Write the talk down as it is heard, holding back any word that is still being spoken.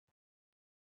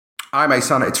I'm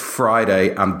Asan, it's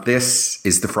Friday, and this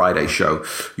is the Friday Show.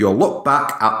 Your look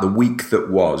back at the week that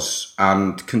was,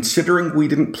 and considering we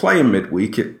didn't play in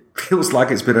midweek, it feels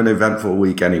like it's been an eventful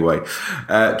week anyway.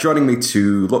 Joining me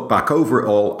to look back over it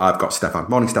all, I've got Stefan.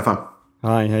 Morning, Stefan.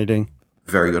 Hi, how you doing?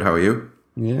 Very good, how are you?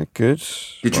 Yeah, good.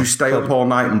 Did you stay up all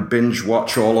night and binge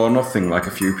watch All or Nothing like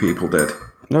a few people did?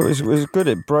 No, it was good.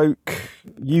 It broke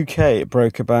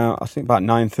about, I think, about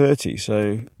 9:30,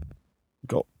 so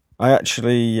I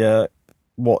actually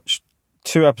watched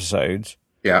 2 episodes.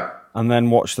 Yeah. And then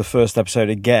watched the first episode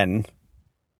again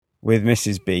with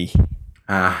Mrs. B.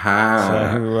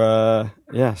 Aha.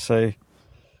 So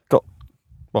got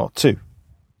 2.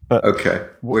 But okay,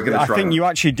 we're going to try. I think you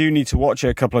actually do need to watch it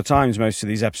a couple of times, most of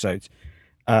these episodes,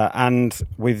 and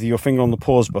with your finger on the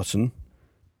pause button,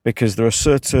 because there are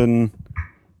certain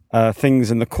things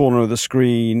in the corner of the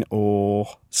screen or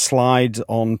slides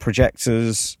on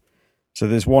projectors. So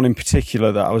there's one in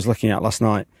particular that I was looking at last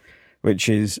night, which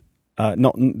is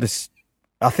not this.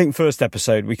 I think first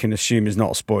episode we can assume is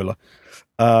not a spoiler.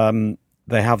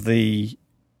 They have the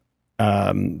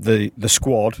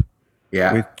squad,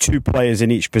 with 2 players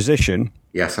in each position.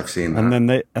 Yes, I've seen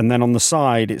that. And then on the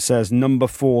side it says number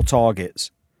 4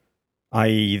 targets,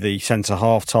 i.e. the centre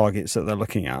half targets that they're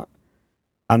looking at,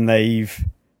 and they've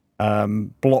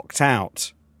blocked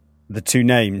out the 2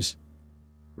 names.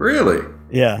 Really?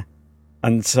 Yeah.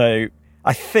 And so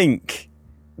I think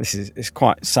it's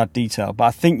quite sad detail, but I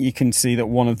think you can see that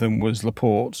one of them was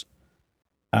Laporte,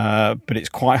 but it's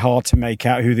quite hard to make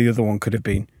out who the other one could have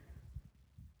been.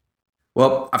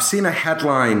 Well, I've seen a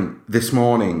headline this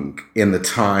morning in the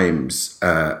Times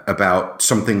about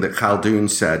something that Khaldoon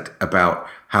said about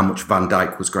how much Van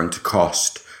Dijk was going to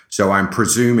cost. So I'm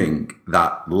presuming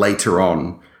that later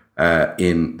on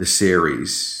in the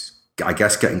series, I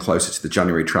guess getting closer to the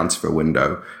January transfer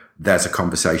window, there's a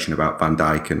conversation about Van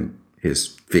Dijk and his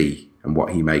fee and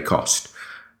what he may cost.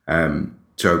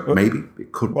 Maybe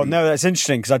it could be. Well, no, that's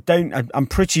interesting because I'm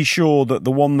pretty sure that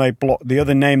the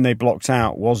other name they blocked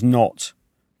out was not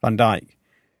Van Dijk,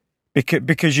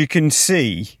 because you can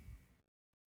see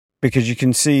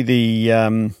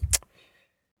the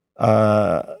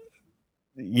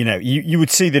you would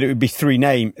see that it would be three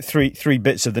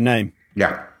bits of the name.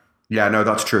 Yeah, no,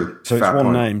 that's true. So it's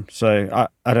one name. So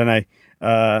I don't know.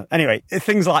 Anyway,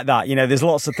 things like that. There's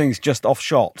lots of things just off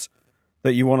shot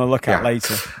that you want to look at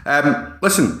later.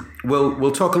 Listen,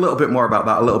 we'll talk a little bit more about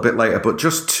that a little bit later. But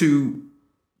just to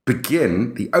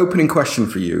begin, the opening question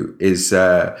for you is: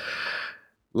 La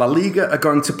Liga are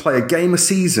going to play a game a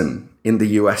season in the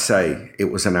USA. It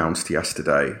was announced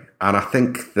yesterday, and I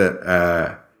think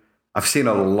that I've seen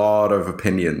a lot of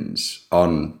opinions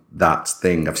on that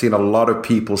thing. I've seen a lot of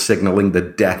people signaling the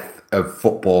death of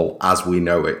football as we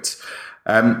know it.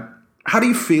 How do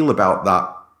you feel about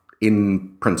that in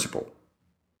principle?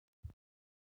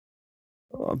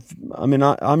 I mean,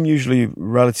 I'm usually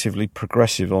relatively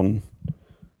progressive on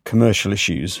commercial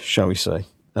issues, shall we say?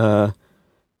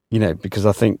 Because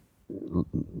I think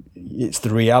it's the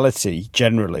reality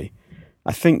generally.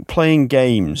 I think playing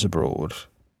games abroad,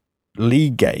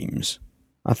 league games,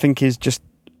 I think it's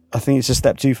a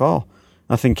step too far.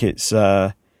 I think it's.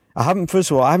 I haven't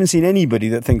seen anybody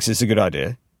that thinks it's a good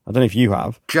idea. I don't know if you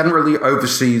have. Generally,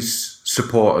 overseas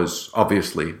supporters,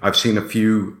 obviously, I've seen a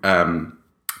few.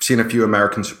 Seen a few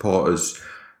American supporters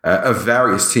of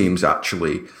various teams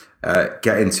actually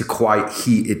get into quite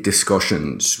heated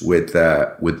discussions with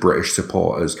British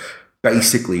supporters,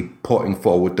 basically putting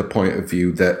forward the point of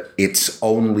view that it's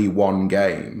only one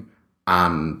game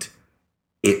and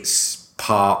it's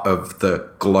part of the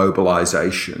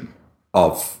globalization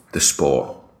of the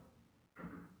sport.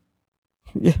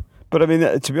 Yeah, but I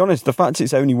mean, to be honest, the fact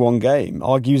it's only one game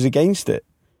argues against it.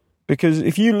 Because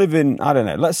if you live in, I don't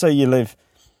know, let's say you live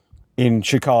in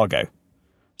Chicago.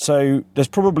 So there's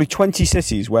probably 20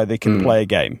 cities where they can play a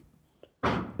game.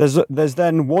 There's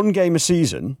then one game a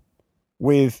season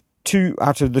with 2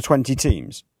 out of the 20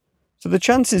 teams. So the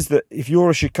chances that if you're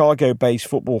a Chicago-based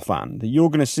football fan, that you're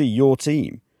going to see your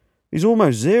team is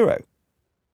almost zero.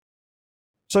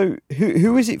 So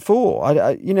who is it for?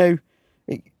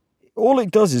 All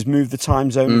it does is move the time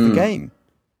zone of the game.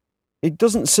 It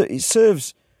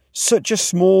serves such a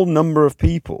small number of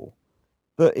people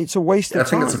that it's a waste of time. I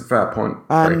think it's a fair point.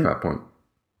 Very fair point.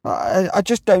 I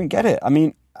just don't get it. I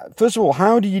mean, first of all,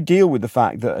 how do you deal with the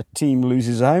fact that a team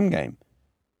loses a home game?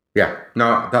 Yeah,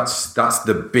 no, that's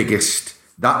the biggest.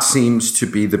 That seems to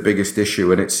be the biggest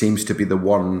issue, and it seems to be the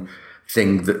one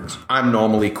thing that I'm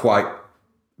normally quite a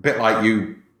bit like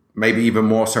you, maybe even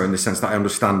more so in the sense that I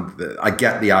understand that I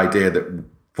get the idea that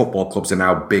football clubs are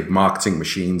now big marketing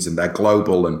machines and they're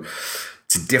global and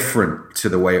different to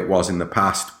the way it was in the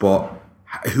past. But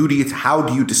how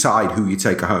do you decide who you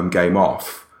take a home game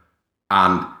off,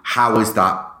 and how does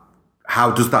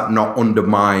that not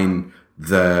undermine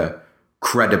the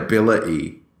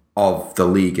credibility of the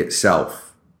league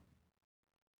itself?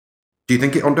 Do you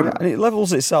think it and it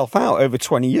levels itself out over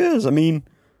 20 years? I mean,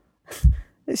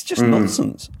 it's just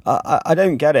nonsense. I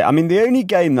don't get it. I mean, the only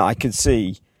game that I could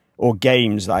see, or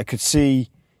games that I could see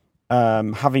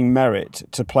having merit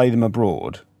to play them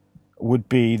abroad, would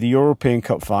be the European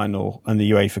Cup final and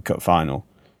the UEFA Cup final.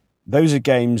 Those are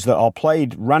games that are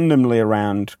played randomly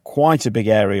around quite a big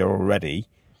area already.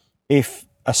 If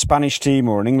a Spanish team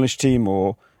or an English team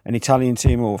or an Italian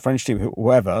team or a French team,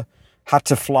 whoever, had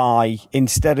to fly,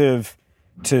 instead of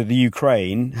to the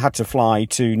Ukraine, had to fly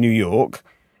to New York,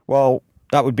 well,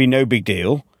 that would be no big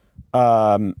deal.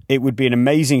 It would be an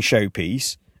amazing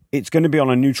showpiece. It's going to be on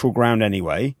a neutral ground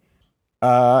anyway.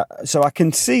 So I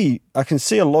can see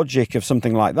a logic of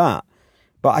something like that,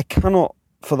 but I cannot,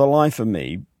 for the life of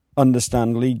me,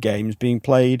 understand league games being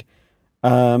played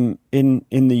in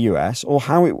the US, or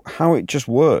how it just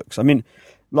works. I mean,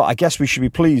 look, I guess we should be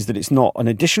pleased that it's not an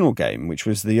additional game, which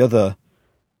was the other.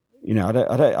 You know,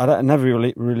 I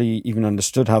never really even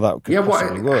understood how that could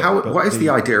possibly work. What is the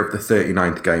idea of the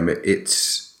 39th game?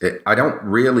 I don't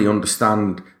really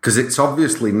understand, because it's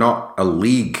obviously not a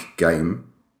league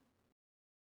game.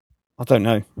 I don't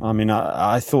know. I mean,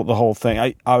 I thought the whole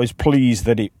thing, I was pleased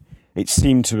that it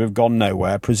seemed to have gone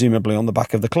nowhere, presumably on the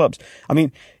back of the clubs. I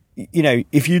mean, you know,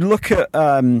 if you look at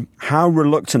how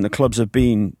reluctant the clubs have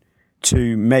been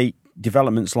to make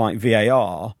developments like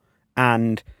VAR,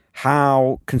 and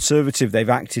how conservative they've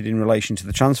acted in relation to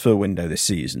the transfer window this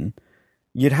season,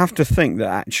 you'd have to think that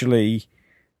actually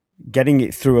getting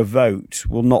it through a vote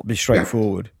will not be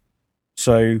straightforward. Yeah.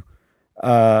 So,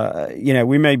 you know,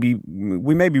 we may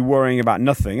be worrying about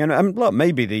nothing, and look,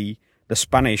 maybe the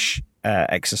Spanish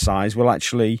exercise will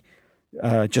actually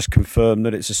just confirm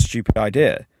that it's a stupid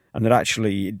idea, and that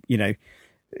actually, you know,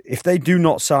 if they do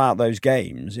not sell out those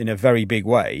games in a very big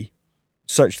way,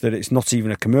 such that it's not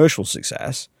even a commercial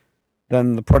success,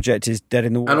 then the project is dead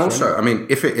in the water. And also, I mean,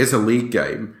 if it is a league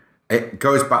game, it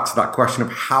goes back to that question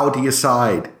of how do you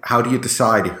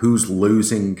decide who's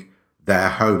losing their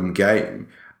home game?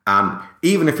 And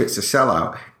even if it's a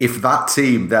sellout, if that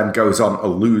team then goes on to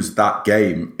lose that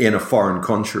game in a foreign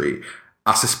country,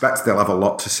 I suspect they'll have a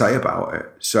lot to say about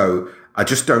it. So I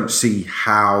just don't see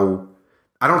how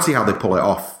they pull it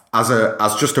off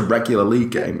as just a regular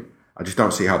league game. I just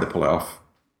don't see how they pull it off.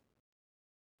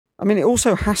 I mean, it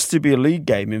also has to be a league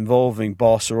game involving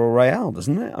Barca or Real,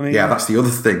 doesn't it? I mean, yeah, that's the other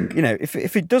thing. You know, if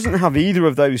it doesn't have either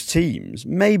of those teams,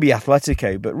 maybe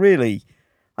Atletico, but really,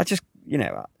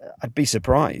 I'd be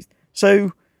surprised.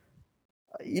 So,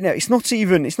 you know, it's not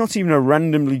even a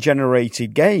randomly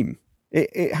generated game.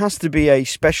 It has to be a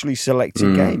specially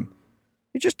selected game.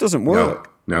 It just doesn't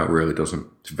work. No, it really doesn't.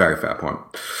 It's a very fair point.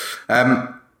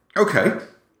 Okay,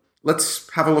 let's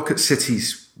have a look at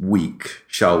City's week,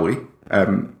 shall we?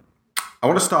 I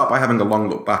want to start by having a long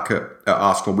look back at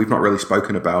Arsenal. We've not really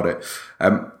spoken about it.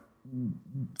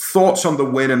 Thoughts on the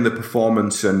win and the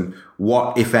performance, and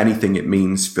what, if anything, it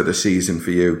means for the season for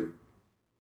you?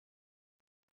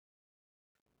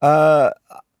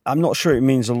 I'm not sure it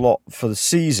means a lot for the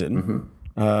season,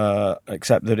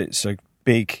 except that it's a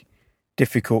big,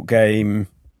 difficult game,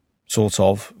 sort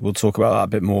of. We'll talk about that a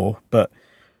bit more, but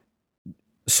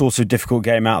sort of difficult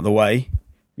game out of the way.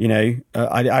 You know,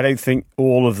 I don't think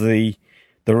all of the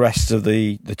rest of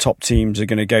the top teams are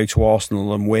going to go to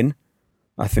Arsenal and win.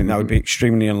 I think that would be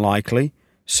extremely unlikely.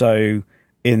 So,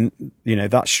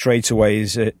 that straight away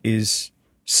is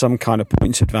some kind of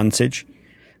points advantage.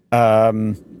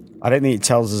 I don't think it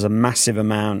tells us a massive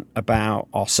amount about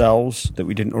ourselves that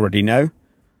we didn't already know,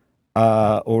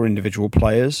 or individual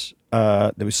players.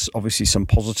 There was obviously some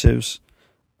positives.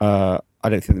 I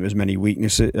don't think there was many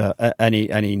weaknesses,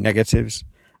 any negatives.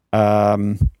 I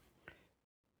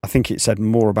think it said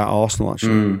more about Arsenal,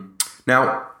 actually.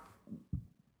 Now,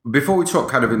 before we talk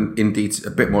kind of in a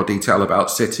bit more detail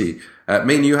about City,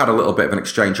 me and you had a little bit of an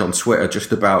exchange on Twitter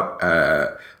just about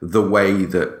the way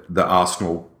that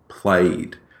Arsenal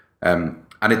played. And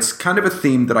it's kind of a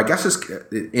theme that I guess is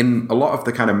in a lot of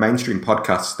the kind of mainstream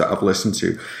podcasts that I've listened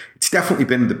to. It's definitely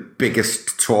been the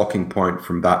biggest talking point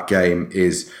from that game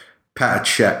is Petr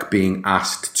Cech being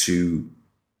asked to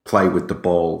play with the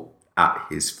ball at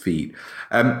his feet.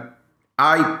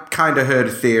 I kind of heard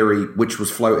a theory which was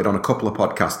floated on a couple of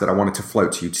podcasts that I wanted to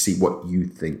float to you to see what you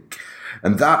think.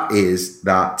 And that is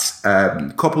that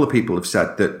a couple of people have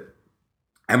said that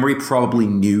Emery probably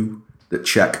knew that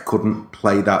Cech couldn't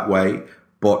play that way,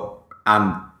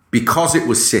 and because it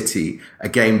was City, a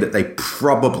game that they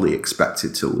probably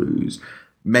expected to lose,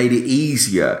 made it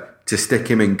easier to stick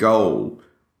him in goal,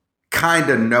 kind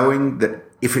of knowing that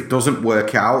if it doesn't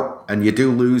work out and you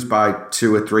do lose by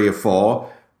 2 or 3 or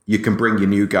 4, you can bring your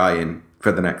new guy in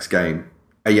for the next game.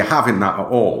 Are you having that at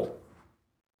all?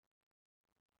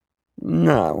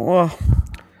 No, well,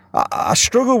 I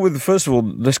struggle with, first of all,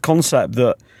 this concept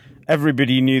that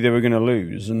everybody knew they were going to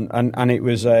lose and it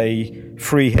was a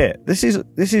free hit. This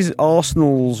is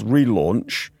Arsenal's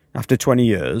relaunch after 20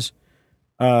 years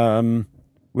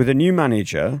with a new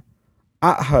manager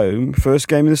at home, first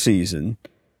game of the season,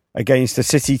 against a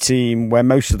City team where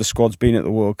most of the squad's been at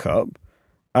the World Cup.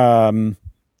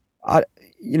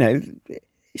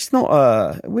 It's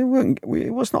not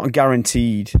it was not a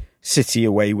guaranteed City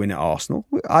away win at Arsenal.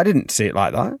 I didn't see it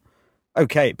like that.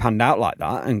 Okay, it panned out like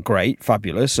that, and great,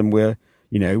 fabulous, and we're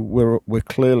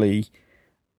clearly,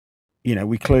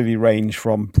 we clearly range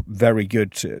from very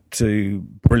good to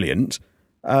brilliant.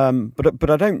 But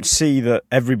I don't see that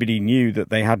everybody knew that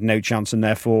they had no chance, and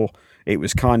therefore it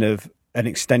was kind of an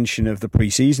extension of the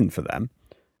pre-season for them.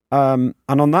 And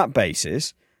on that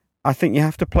basis, I think you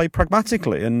have to play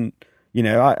pragmatically. And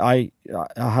I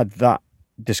had that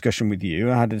discussion with you.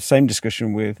 I had the same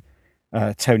discussion with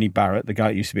Tony Barrett, the guy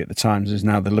that used to be at the Times, is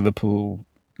now the Liverpool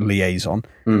liaison.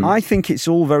 I think it's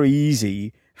all very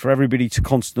easy for everybody to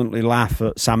constantly laugh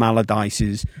at Sam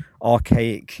Allardyce's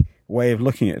archaic way of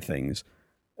looking at things.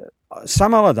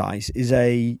 Sam Allardyce is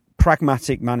a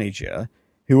pragmatic manager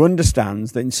who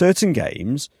understands that in certain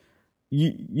games,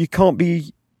 you can't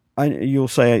be, you'll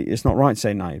say it's not right to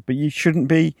say naive, but you shouldn't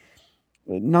be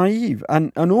naive.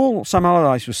 And all Sam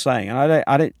Allardyce was saying, and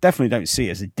I definitely don't see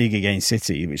it as a dig against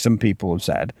City, which some people have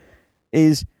said,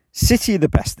 is City are the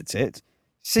best at it.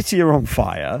 City are on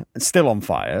fire, and still on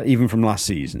fire, even from last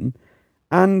season.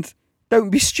 And don't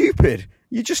be stupid.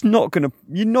 You're just not gonna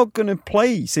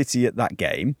play City at that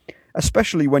game,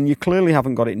 especially when you clearly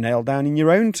haven't got it nailed down in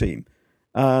your own team.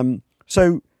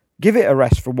 So give it a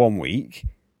rest for 1 week.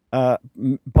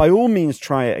 By all means,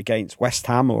 try it against West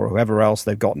Ham or whoever else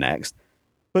they've got next.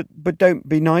 But don't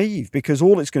be naive, because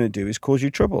all it's going to do is cause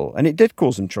you trouble, and it did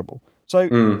cause them trouble.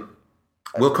 So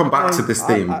we'll come back to this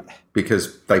theme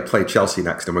because they play Chelsea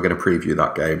next, and we're going to preview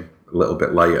that game a little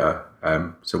bit later.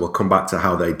 So we'll come back to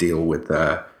how they deal with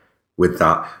that.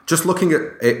 Just looking at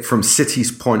it from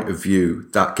City's point of view,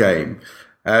 that game.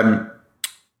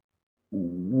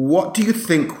 What do you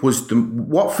think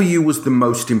what for you was the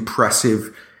most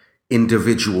impressive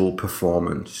individual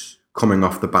performance coming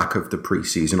off the back of the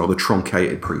preseason or the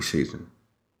truncated preseason?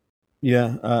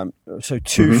 Yeah, so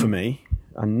 2 for me,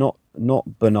 and not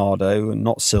Bernardo and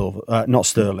not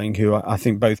Sterling, who I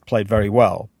think both played very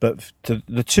well. But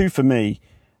the 2 for me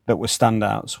that were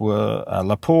standouts were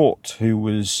Laporte, who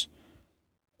was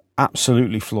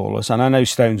absolutely flawless, and I know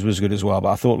Stones was good as well, but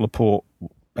I thought Laporte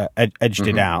edged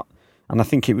it out. And I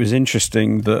think it was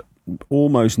interesting that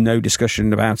almost no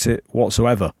discussion about it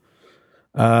whatsoever.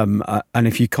 And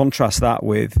if you contrast that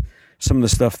with some of the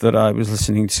stuff that I was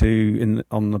listening to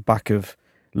on the back of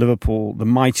Liverpool, the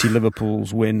mighty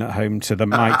Liverpool's win at home to the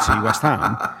mighty West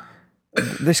Ham,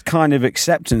 this kind of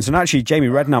acceptance, and actually Jamie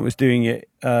Redknapp was doing it,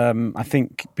 I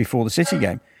think, before the City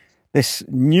game. This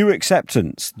new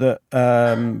acceptance that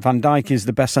Van Dijk is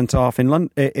the best centre half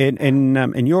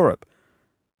in Europe.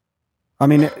 I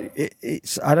mean,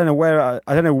 it's I don't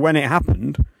know when it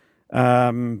happened,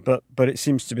 but it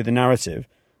seems to be the narrative.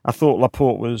 I thought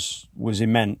Laporte was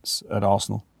immense at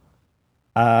Arsenal,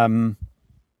 and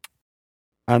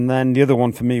then the other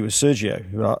one for me was Sergio,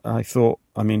 who I thought.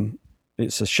 I mean,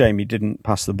 it's a shame he didn't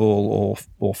pass the ball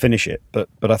or finish it, but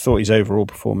I thought his overall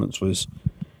performance was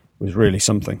really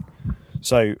something.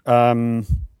 So. I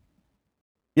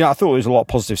thought there was a lot of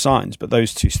positive signs, but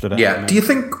those 2 stood out. Yeah. Do you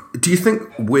think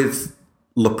with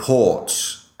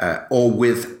Laporte or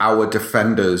with our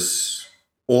defenders,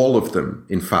 all of them,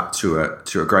 in fact, to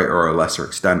a greater or a lesser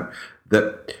extent,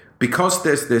 that because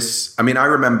there's this? I mean, I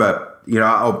remember,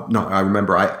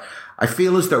 I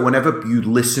feel as though whenever you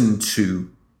listen to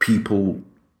people,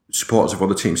 supporters of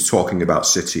other teams, talking about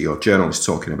City or journalists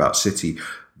talking about City,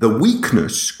 the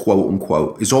weakness, quote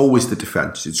unquote, is always the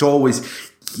defense. It's always,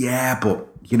 but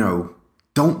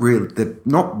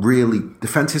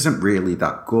defense isn't really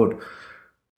that good.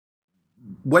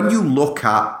 When you look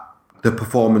at the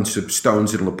performance of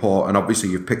Stones and Laporte, and obviously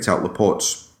you've picked out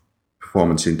Laporte's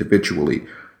performance individually,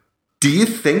 do you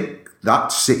think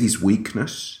that's City's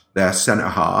weakness, their centre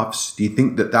halves? Do you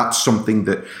think that that's something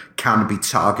that can be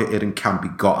targeted and can be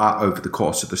got at over the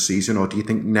course of the season? Or do you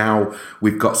think now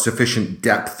we've got sufficient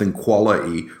depth and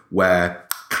quality where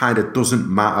kind of doesn't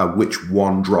matter which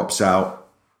one drops out?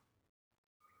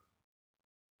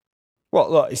 Well,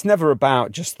 look, it's never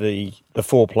about just the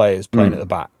four players playing at the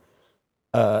back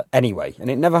anyway, and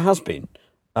it never has been.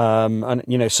 And,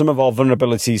 you know, some of our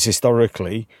vulnerabilities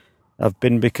historically have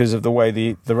been because of the way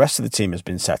the rest of the team has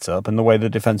been set up and the way the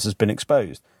defence has been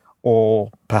exposed,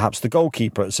 or perhaps the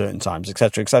goalkeeper at certain times,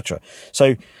 etc., etc.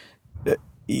 So,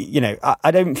 you know,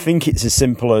 I don't think it's as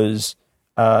simple as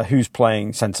who's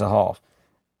playing centre-half.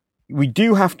 We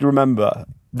do have to remember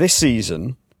this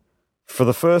season, for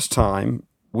the first time,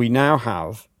 we now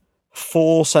have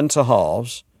 4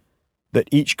 centre-halves that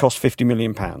each cost £50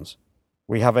 million.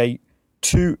 We have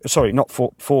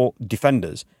four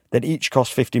defenders that each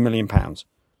cost £50 million.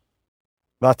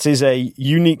 That is a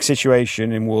unique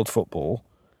situation in world football,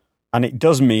 and it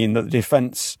does mean that the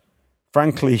defence,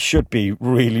 frankly, should be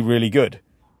really, really good.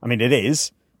 I mean, it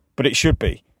is, but it should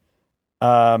be.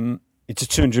 It's a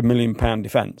 £200 million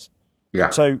defence. Yeah.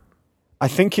 So I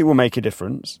think it will make a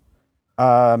difference.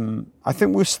 I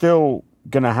think we're still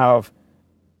going to have,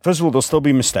 first of all, there'll still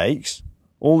be mistakes.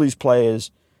 All these players,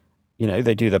 you know,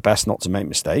 they do their best not to make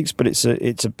mistakes, but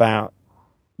it's about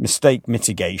mistake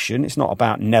mitigation. It's not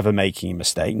about never making a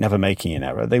mistake, never making an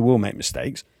error. They will make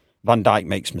mistakes. Van Dijk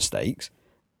makes mistakes.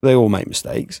 They all make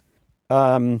mistakes.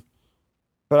 But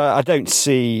I don't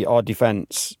see our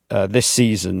defence this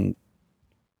season,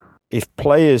 if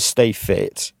players stay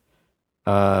fit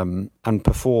and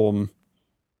perform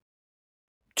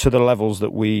to the levels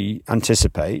that we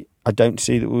anticipate, I don't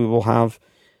see that we will have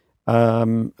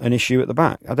an issue at the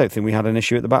back. I don't think we had an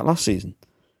issue at the back last season.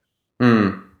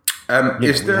 We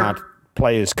had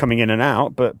players coming in and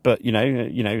out, but you know,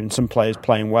 and some players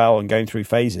playing well and going through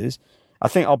phases. I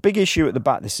think our big issue at the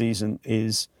back this season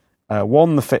is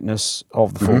one, the fitness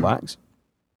of the fullbacks,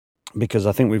 because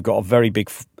I think we've got a very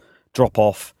big drop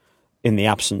off in the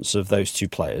absence of those two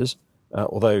players.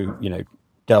 Although, you know,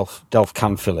 Delph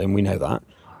can fill in, we know that.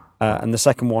 And the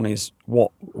second one is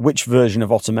which version of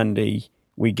Otamendi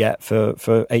we get for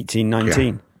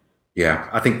 18-19. Yeah,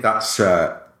 I think that's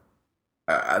the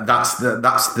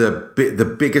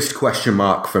biggest question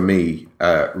mark for me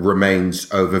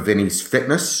remains over Vinny's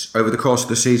fitness over the course of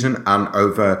the season and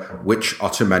over which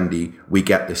Otamendi we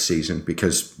get this season,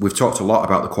 because we've talked a lot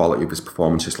about the quality of his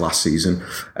performances last season,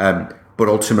 but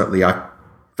ultimately I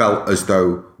felt as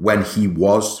though when he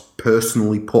was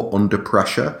personally put under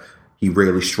pressure, he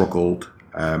really struggled.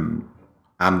 And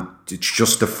it's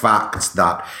just the fact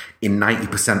that in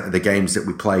 90% of the games that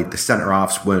we played, the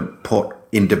centre-halves weren't put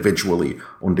individually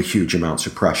under huge amounts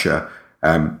of pressure.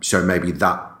 So maybe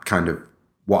that kind of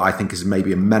what I think is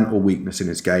maybe a mental weakness in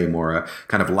his game, or a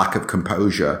kind of lack of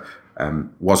composure,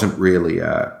 wasn't really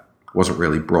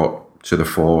brought to the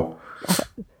fore.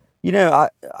 You know,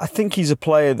 I think he's a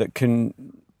player that can.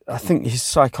 I think his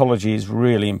psychology is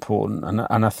really important,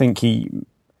 and I think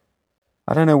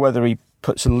I don't know whether he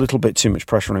puts a little bit too much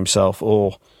pressure on himself,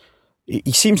 or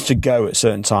he seems to go at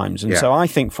certain times. And so I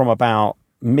think from about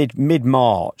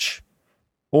mid-March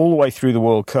all the way through the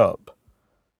World Cup,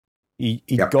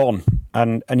 he'd gone,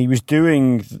 and he was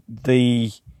doing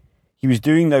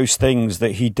those things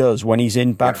that he does when he's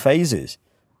in bad phases,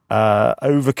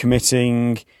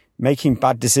 overcommitting, making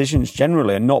bad decisions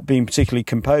generally, and not being particularly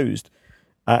composed.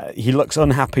 He looks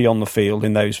unhappy on the field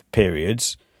in those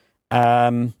periods,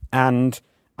 and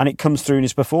it comes through in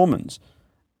his performance.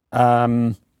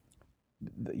 You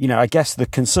know, I guess the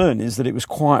concern is that it was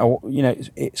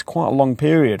it's quite a long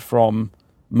period from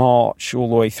March all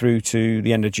the way through to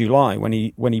the end of July when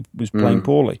he was playing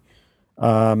poorly,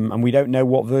 and we don't know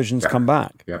what versions come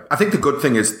back. Yeah, I think the good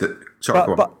thing is that. Sorry,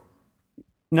 go on.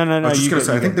 No. I was just going to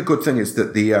say, I think the good thing is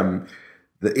that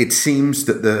it seems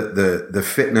that the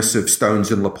fitness of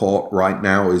Stones and Laporte right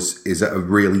now is at a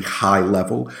really high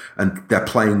level, and they're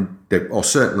playing. Or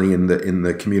certainly in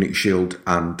the Community Shield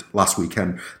and last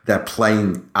weekend, they're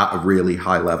playing at a really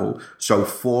high level. So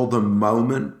for the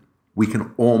moment, we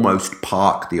can almost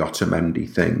park the Otamendi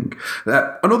thing.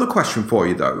 Another question for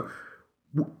you, though.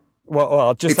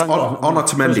 Well, just it's on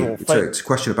Otamendi. It's a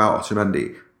question about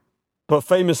Otamendi. But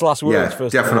famous last words. Yeah,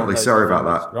 definitely. Sorry about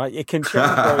that. Right, it can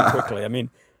change very quickly. I mean,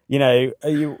 you know,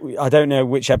 I don't know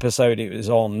which episode it was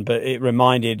on, but it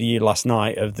reminded you last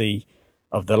night of the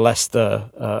Leicester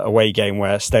away game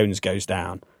where Stones goes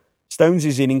down. Stones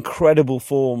is in incredible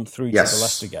form through to the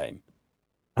Leicester game.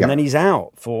 And then he's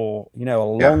out for, a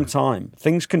long time.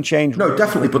 Things can change. No,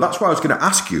 definitely. But that's why I was going to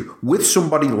ask you, with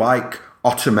somebody like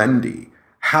Otamendi,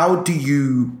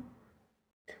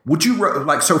 would you,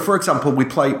 like, so for example, we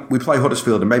play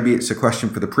Huddersfield, and maybe it's a question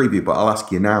for the preview, but I'll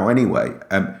ask you now anyway.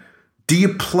 Do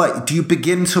you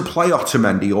begin to play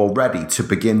Otamendi already to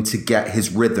begin to get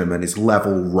his rhythm and his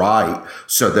level right,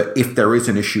 so that if there is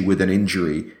an issue with an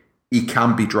injury, he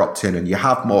can be dropped in and you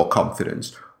have more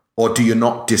confidence? Or do you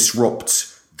not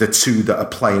disrupt the two that are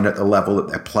playing at the level that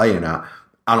they're playing at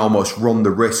and almost run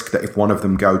the risk that if one of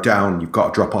them go down, you've got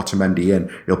to drop Otamendi in,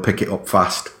 he'll pick it up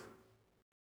fast?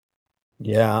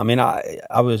 Yeah, I mean, I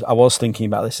was thinking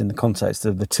about this in the context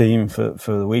of the team for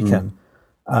the weekend.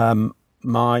 I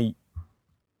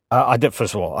did,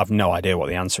 first of all, I have no idea what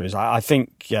the answer is. I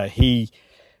think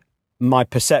my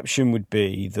perception would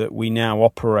be that we now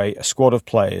operate a squad of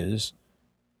players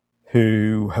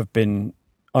who have been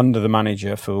under the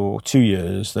manager for 2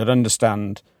 years, that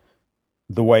understand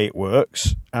the way it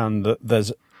works, and that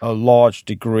there's a large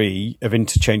degree of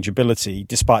interchangeability,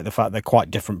 despite the fact they're quite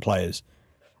different players.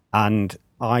 And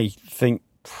I think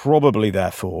probably,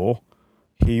 therefore,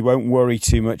 he won't worry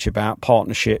too much about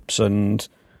partnerships and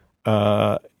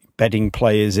bedding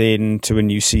players into a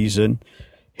new season.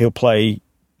 He'll play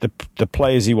the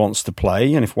players he wants to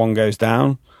play, and if one goes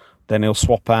down, then he'll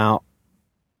swap out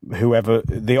whoever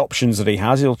the options that he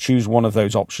has. He'll choose one of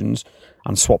those options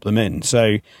and swap them in.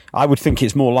 So I would think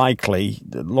it's more likely,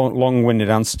 the long-winded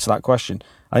answer to that question,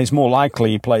 I think it's more likely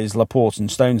he plays Laporte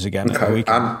and Stones again. Okay.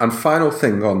 And final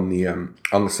thing on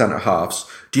the centre halves,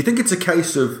 do you think it's a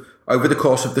case of, over the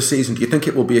course of the season, do you think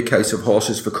it will be a case of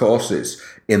horses for courses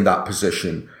in that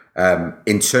position,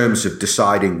 in terms of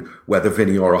deciding whether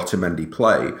Vinny or Otamendi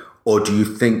play? Or do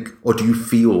you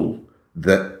feel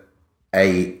that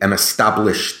an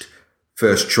established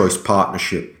first choice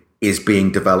partnership is being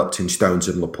developed in Stones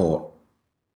and Laporte?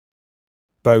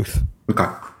 Both. Okay.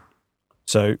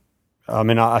 So, I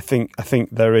mean, I think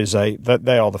there is that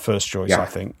they are the first choice. Yeah. I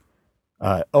think,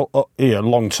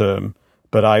 long term.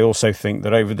 But I also think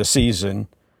that over the season,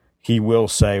 he will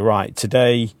say, right,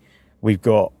 today we've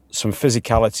got some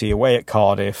physicality away at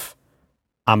Cardiff.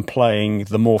 I'm playing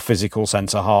the more physical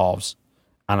centre halves,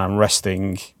 and I'm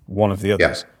resting one of the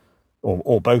others. Yeah.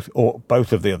 Or both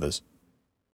of the others.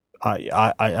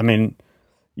 I mean,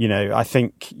 you know, I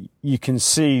think you can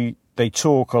see they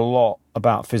talk a lot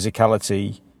about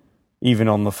physicality, even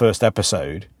on the first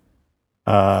episode.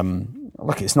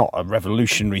 Look, it's not a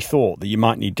revolutionary thought that you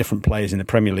might need different players in the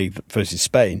Premier League versus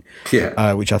Spain,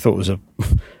 which I thought was a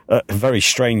very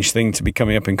strange thing to be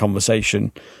coming up in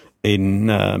conversation in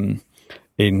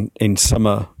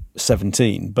summer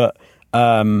 2017, but.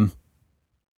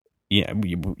 Yeah,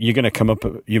 you're going to come up.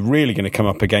 You're really going to come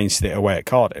up against it away at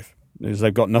Cardiff, because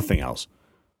they've got nothing else.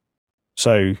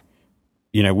 So,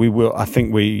 you know, we will. I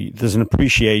think there's an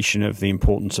appreciation of the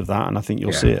importance of that, and I think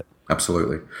you'll see it.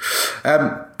 Absolutely.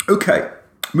 Okay,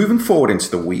 moving forward into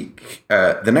the week,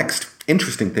 the next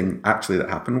interesting thing actually that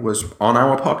happened was on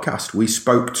our podcast. We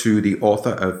spoke to the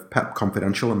author of Pep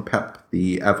Confidential and Pep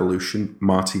the Evolution,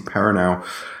 Marty Perarnau.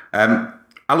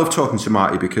 I love talking to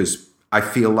Marty because I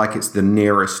feel like it's the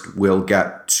nearest we'll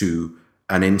get to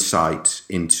an insight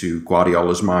into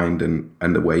Guardiola's mind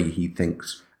and the way he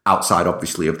thinks, outside,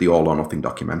 obviously, of the All or Nothing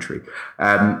documentary.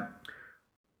 Did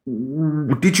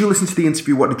you listen to the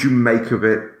interview? What did you make of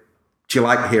it? Do you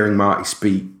like hearing Marty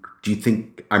speak? Do you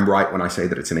think I'm right when I say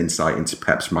that it's an insight into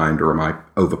Pep's mind, or am I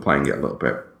overplaying it a little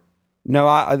bit?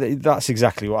 No, that's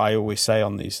exactly what I always say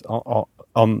on these.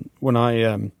 When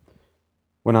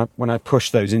I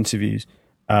push those interviews.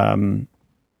 I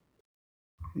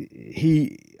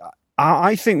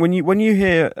think when you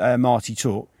hear Marty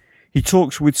talk, he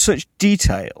talks with such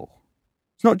detail.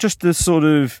 It's not just the sort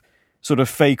of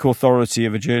fake authority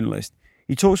of a journalist.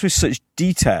 He talks with such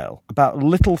detail about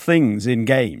little things in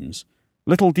games,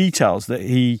 little details that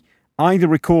he either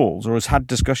recalls or has had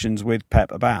discussions with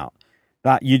Pep about,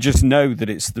 that you just know that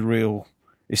it's the real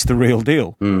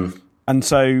deal. And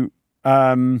so,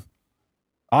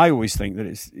 I always think that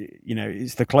it's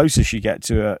the closest you get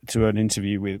to an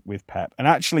interview with Pep, and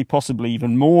actually possibly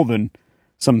even more than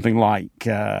something like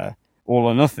All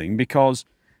or Nothing, because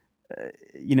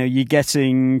you're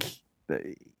getting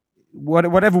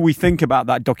whatever we think about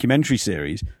that documentary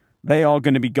series, they are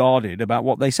going to be guarded about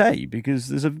what they say, because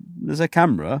there's a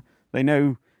camera. They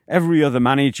know every other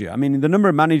manager. I mean, the number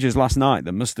of managers last night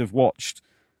that must have watched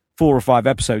 4 or 5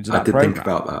 episodes of that program. I did think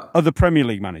about that. Other Premier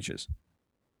League managers,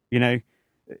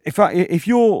 If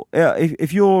you're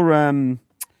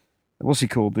what's he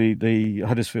called, the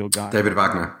Huddersfield guy, David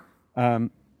Wagner,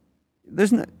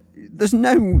 there's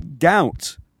no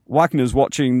doubt Wagner's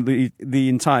watching the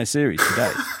entire series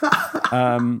today.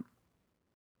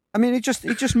 I mean, it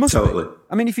just must totally. Be.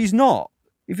 I mean, if he's not,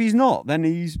 then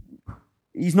he's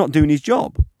not doing his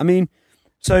job. I mean,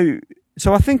 so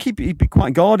I think he'd be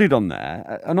quite guarded on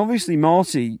there. And obviously,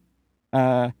 Marty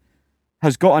has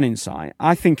got an insight.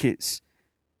 I think it's.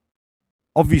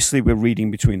 Obviously, we're reading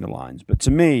between the lines, but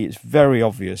to me, it's very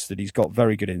obvious that he's got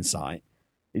very good insight.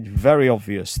 it's very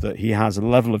obvious that he has a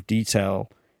level of detail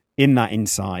in that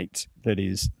insight that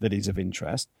is of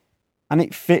interest, and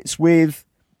it fits with,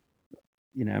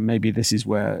 maybe this is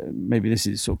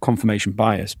sort of confirmation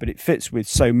bias, but it fits with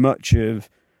so much of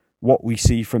what we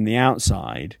see from the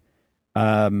outside,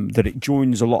 that it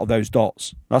joins a lot of those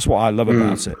dots. That's what I love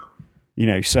about it.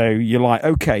 So you're like,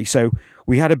 okay, so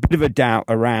we had a bit of a doubt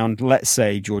around, let's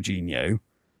say, Jorginho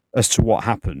as to what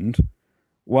happened.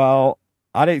 Well,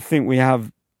 I don't think we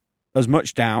have as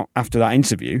much doubt after that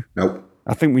interview. Nope.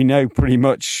 I think we know pretty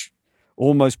much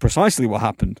almost precisely what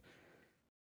happened.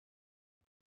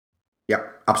 Yeah,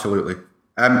 absolutely.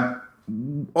 Other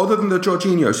than the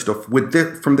Jorginho stuff,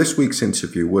 from this week's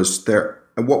interview,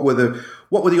 what were the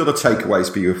other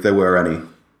takeaways for you, if there were any?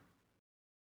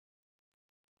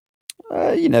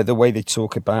 The way they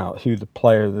talk about who the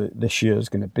player this year is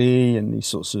going to be, and these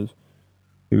sorts of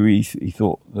who he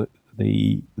thought that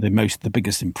the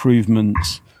biggest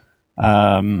improvements.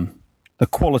 The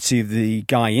quality of the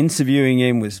guy interviewing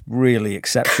him was really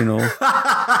exceptional.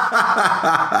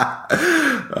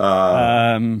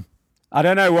 I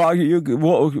don't know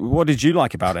what did you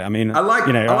like about it? I mean, I like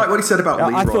what he said about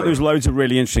Leroy. I thought there was loads of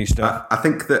really interesting stuff. I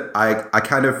think that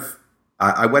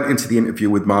I went into the interview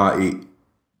with Marty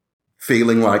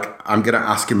feeling like I'm going to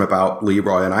ask him about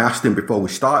Leroy, and I asked him before we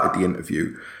started the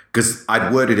interview, because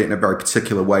I'd worded it in a very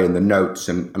particular way in the notes,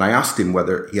 and I asked him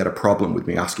whether he had a problem with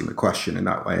me asking the question in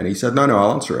that way, and he said, no,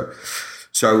 I'll answer it.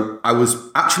 So I was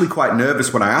actually quite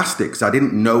nervous when I asked it, because I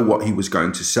didn't know what he was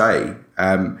going to say.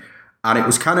 And it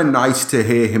was kind of nice to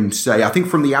hear him say, I think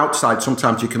from the outside,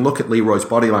 sometimes you can look at Leroy's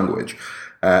body language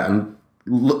and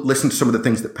listen to some of the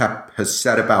things that Pep has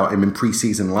said about him in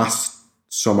pre-season last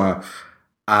summer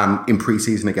and in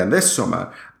pre-season again this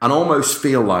summer, and almost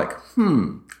feel like,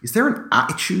 is there an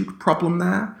attitude problem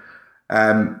there?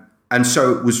 And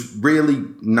so it was really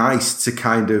nice to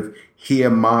kind of hear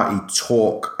Marty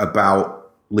talk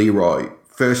about Leroy,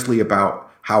 firstly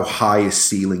about how high his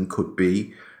ceiling could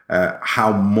be,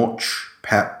 how much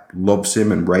Pep loves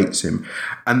him and rates him.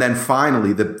 And then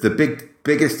finally, the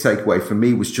biggest takeaway for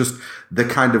me was just the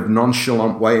kind of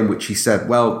nonchalant way in which he said,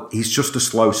 well, he's just a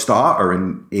slow starter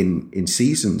in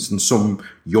seasons, and some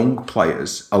young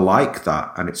players are like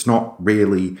that. And it's not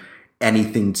really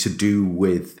anything to do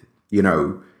with,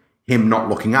 him not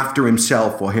looking after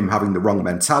himself or him having the wrong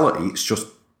mentality. It's just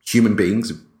human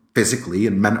beings physically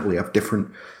and mentally have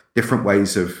different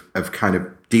ways of kind of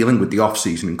dealing with the off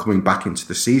season and coming back into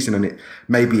the season. And it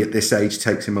maybe at this age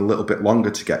takes him a little bit longer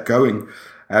to get going.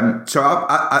 So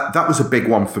I, that was a big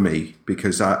one for me,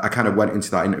 because I kind of went into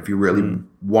that interview really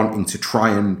wanting to try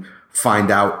and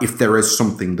find out if there is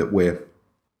something that we're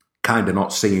kind of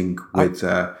not seeing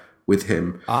with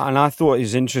him. And I thought it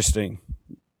was interesting.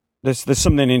 There's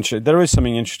something interesting. There is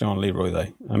something interesting on Leroy, though.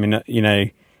 I mean,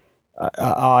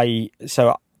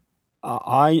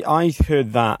 I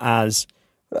heard that as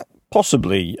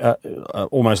possibly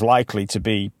almost likely to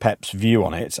be Pep's view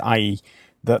on it, i.e.,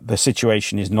 that the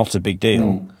situation is not a big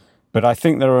deal. But I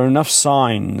think there are enough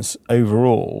signs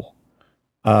overall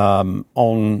on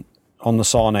the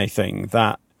Sane thing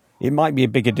that it might be a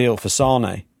bigger deal for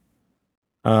Sane.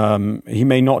 He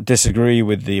may not disagree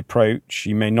with the approach.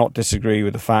 He may not disagree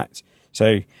with the fact.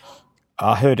 So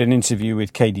I heard an interview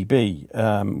with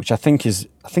KDB, which I think is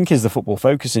the Football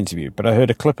Focus interview, but I heard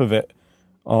a clip of it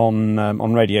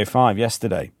on Radio 5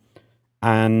 yesterday,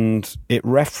 and it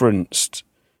referenced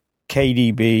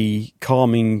KDB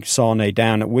calming Sane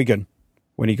down at Wigan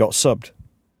when he got subbed.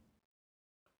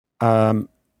 So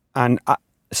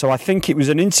I think it was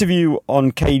an interview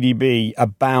on KDB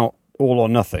about All or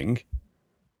Nothing.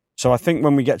 So I think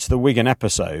when we get to the Wigan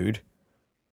episode,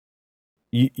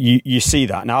 you see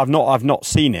that. Now I've not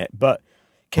seen it, but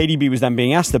KDB was then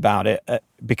being asked about it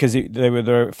because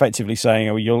they're effectively saying,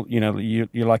 "Oh,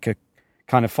 you're like a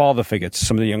kind of father figure to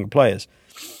some of the younger players."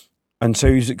 And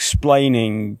so he's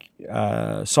explaining,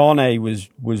 Sane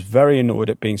was very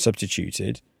annoyed at being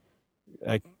substituted.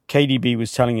 KDB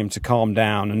was telling him to calm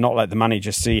down and not let the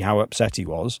manager see how upset he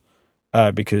was,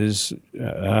 because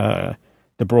De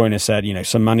Bruyne said,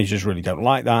 some managers really don't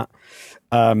like that.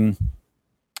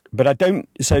 But I don't.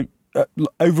 So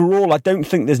overall, I don't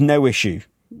think there's no issue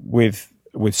with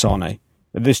Sane.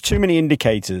 There's too many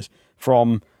indicators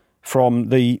from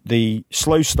the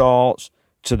slow starts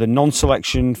to the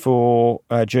non-selection for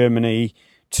Germany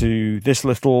to this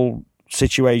little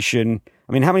situation.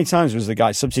 I mean, how many times was the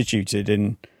guy substituted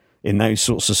in those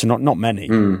sorts of... So not many.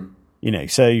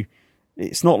 So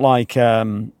it's not like...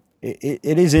 It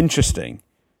is interesting.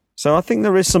 So I think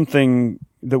there is something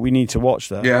that we need to watch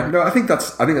there. Yeah, no, I think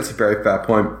that's a very fair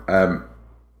point. And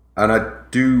I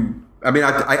do I mean,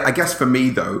 I guess for me,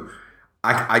 though,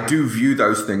 I do view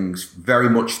those things very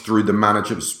much through the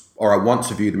manager's, or I want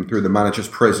to view them through the manager's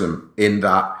prism, in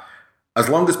that as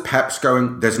long as Pep's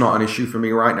going, there's not an issue for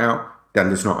me right now, then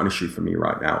there's not an issue for me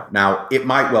right now. Now, it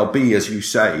might well be, as you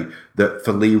say, that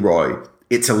for Leroy,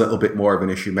 it's a little bit more of an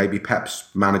issue. Maybe Pep's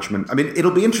management. I mean,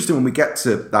 it'll be interesting when we get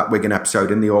to that Wigan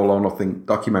episode in the All or Nothing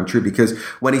documentary, because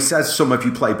when he says some of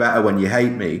you play better when you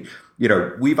hate me, you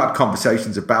know, we've had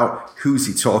conversations about who's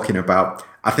he talking about.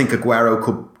 I think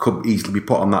Aguero could easily be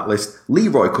put on that list.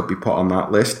 Leroy could be put on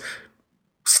that list.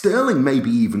 Sterling maybe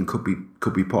even could be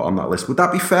put on that list. Would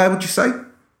that be fair, would you say?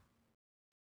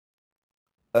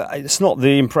 It's not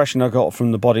the impression I got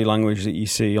from the body language that you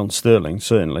see on Sterling,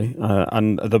 certainly.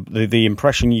 And the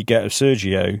impression you get of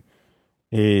Sergio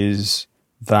is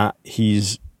that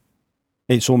it's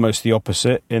almost the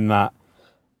opposite, in that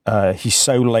he's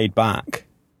so laid back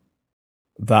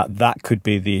that could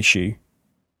be the issue,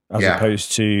 as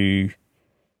opposed to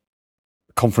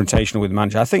confrontational with the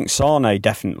manager. I think Sane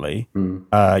definitely,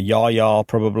 Yaya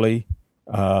probably,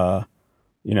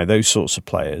 those sorts of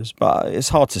players. But it's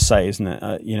hard to say, isn't it?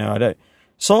 I don't.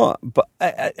 So, but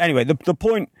anyway, the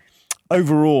point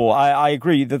overall, I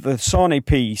agree that the Sane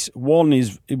piece,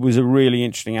 it was a really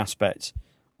interesting aspect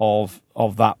of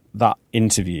that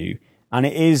interview, and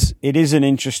it is an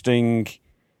interesting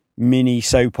mini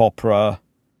soap opera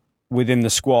within the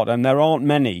squad, and there aren't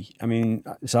many. I mean,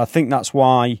 so I think that's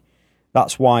why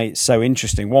it's so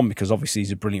interesting. One, because obviously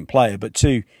he's a brilliant player, but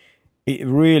two, it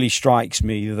really strikes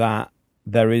me that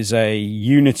there is a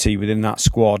unity within that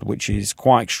squad which is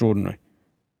quite extraordinary.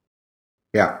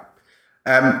 Yeah.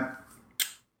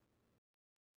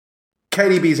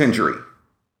 KDB's injury.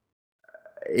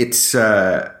 It's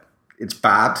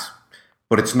bad,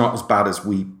 but it's not as bad as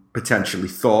we potentially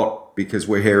thought, because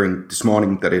we're hearing this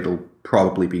morning that it'll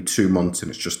probably be 2 months, and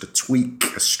it's just a tweak,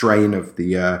 a strain of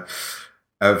the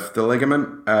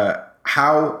ligament.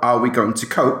 How are we going to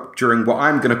cope during what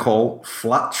I'm going to call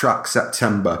flat track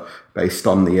September, based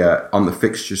on the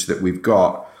fixtures that we've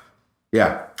got?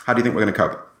 Yeah, how do you think we're going to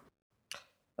cope?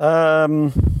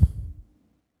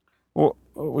 Well,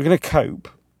 we're going to cope,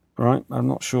 right? I'm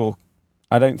not sure.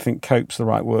 I don't think cope's the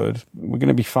right word. We're going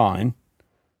to be fine,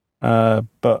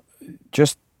 but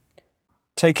just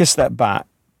take a step back.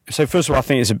 So first of all, I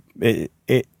think it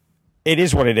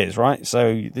is what it is, right?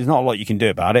 So there's not a lot you can do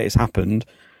about it. It's happened.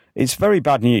 It's very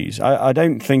bad news. I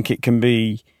don't think it can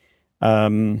be. I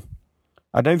don't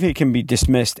think it can be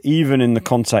dismissed, even in the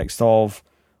context of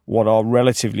what are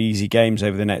relatively easy games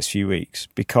over the next few weeks.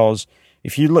 Because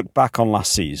if you look back on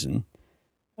last season,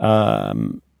 maybe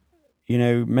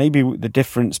the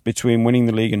difference between winning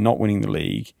the league and not winning the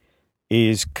league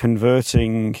is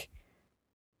converting.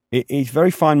 It's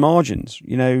very fine margins.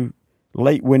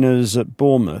 Late winners at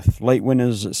Bournemouth, late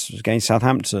winners against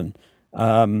Southampton,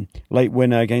 late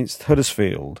winner against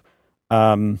Huddersfield.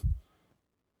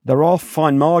 There are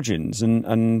fine margins,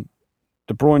 and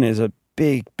De Bruyne is a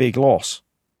big, big loss,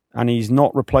 and he's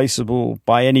not replaceable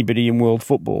by anybody in world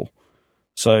football.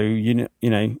 So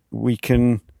we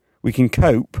can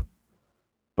cope,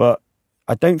 but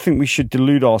I don't think we should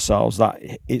delude ourselves that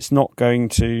it's not going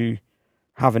to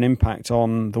have an impact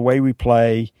on the way we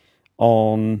play,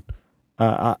 on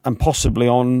and possibly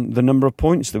on the number of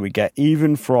points that we get,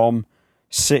 even from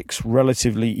 6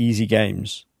 relatively easy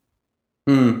games.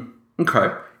 Okay.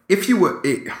 If you were...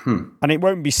 And it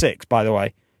won't be 6, by the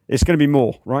way. It's going to be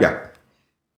more, right? Yeah.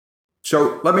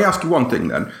 So let me ask you one thing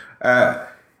then.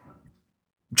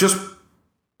 Just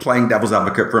playing devil's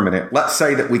advocate for a minute. Let's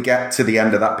say that we get to the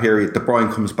end of that period, De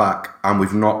Bruyne comes back, and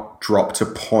we've not dropped a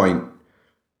point.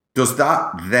 Does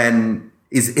that then...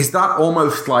 Is that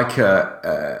almost like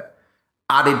a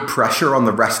added pressure on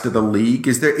the rest of the league?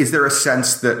 Is there a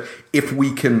sense that if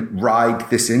we can ride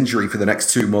this injury for the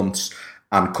next 2 months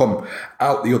and come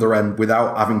out the other end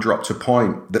without having dropped a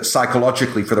point, that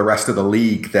psychologically for the rest of the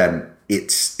league, then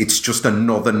it's just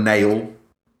another nail?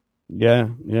 Yeah,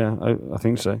 I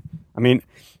think so. I mean,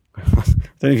 I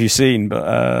don't know if you've seen,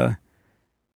 but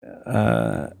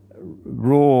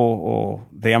Raw or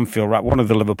the Anfield Wrap, one of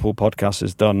the Liverpool podcasts,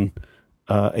 has done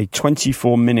a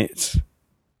 24-minute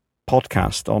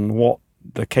podcast on what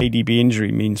the KDB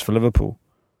injury means for Liverpool.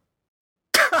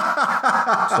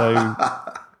 So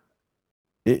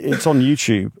it's on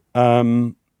YouTube.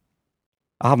 I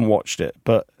haven't watched it,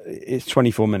 but it's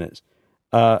 24 minutes.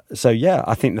 So yeah,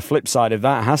 I think the flip side of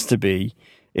that has to be,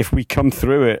 if we come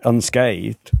through it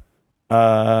unscathed,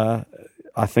 I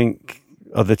think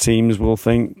other teams will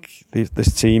think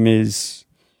this team is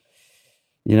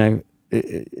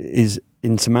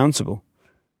insurmountable.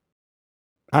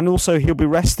 And also, he'll be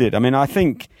rested. I mean, I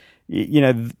think,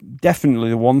 definitely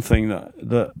the one thing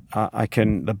the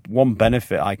one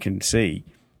benefit I can see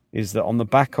is that on the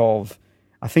back of,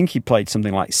 I think he played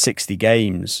something like 60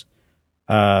 games,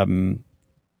 August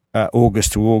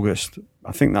to August.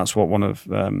 I think that's what one of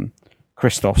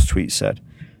Christoph's tweets said.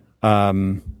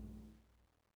 On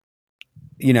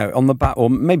the back, or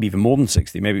maybe even more than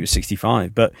 60, maybe it was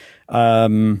 65. But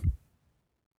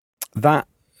that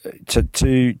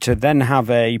to then have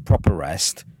a proper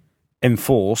rest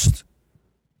enforced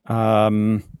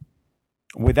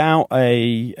without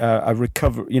a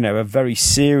recovery, a very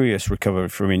serious recovery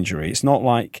from injury. It's not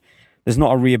like there's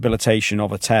not a rehabilitation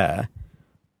of a tear.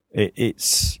 It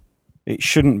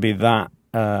shouldn't be that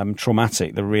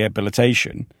traumatic, the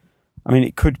rehabilitation. I mean,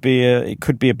 it could be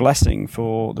a blessing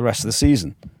for the rest of the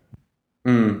season.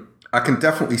 I can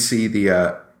definitely see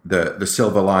the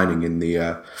silver lining in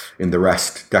the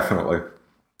rest. Definitely.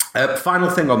 Final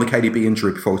thing on the KDB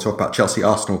injury before we talk about Chelsea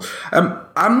Arsenal.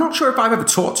 I'm not sure if I've ever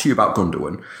talked to you about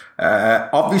Gundogan.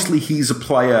 Obviously, he's a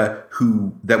player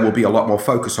who there will be a lot more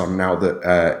focus on now that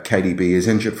KDB is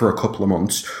injured for a couple of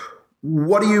months.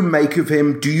 What do you make of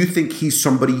him? Do you think he's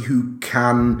somebody who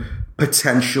can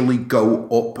potentially go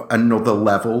up another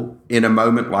level in a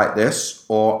moment like this?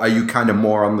 Or are you kind of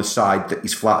more on the side that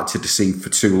he's flattered to deceive for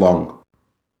too long?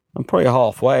 I'm probably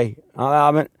halfway.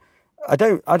 I mean, I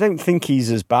don't think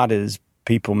he's as bad as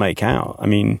people make out. I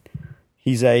mean,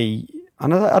 I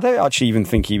don't actually even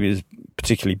think he was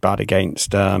particularly bad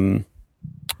against Arsenal.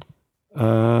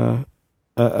 I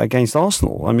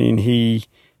mean, he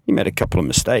made a couple of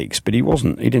mistakes, but he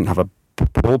didn't have a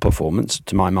poor performance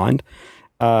to my mind.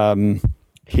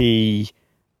 He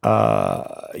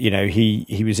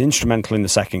was instrumental in the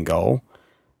second goal.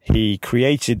 He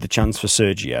created the chance for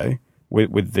Sergio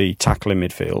with the tackle in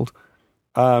midfield.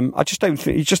 I just don't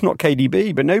think he's just not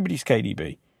KDB, but nobody's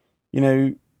KDB.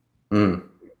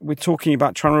 We're talking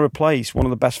about trying to replace one of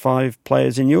the best 5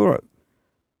 players in Europe,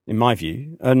 in my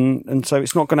view, and so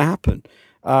it's not going to happen.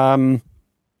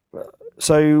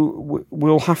 So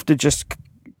we'll have to just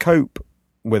cope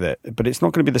with it, but it's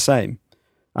not going to be the same.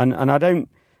 And I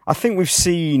think we've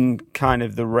seen kind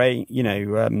of the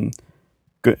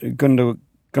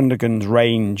Gundogan's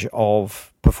range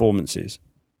of performances.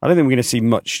 I don't think we're going to see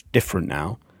much different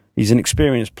now. He's an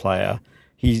experienced player.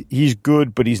 He's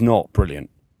good, but he's not brilliant.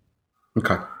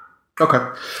 Okay.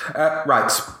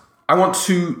 Right. I want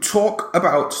to talk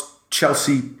about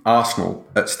Chelsea Arsenal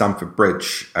at Stamford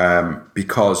Bridge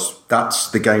because that's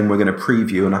the game we're going to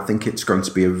preview, and I think it's going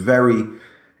to be a very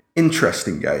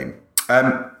interesting game.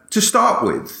 To start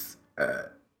with,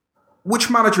 which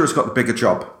manager has got the bigger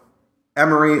job,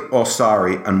 Emery or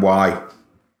Sarri, and why?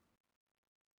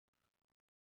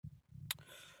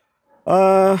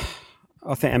 I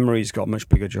think Emery's got a much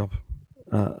bigger job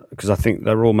because I think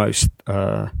they're almost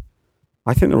snookered.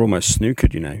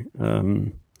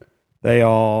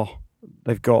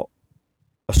 They've got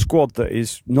a squad that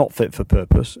is not fit for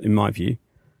purpose, in my view.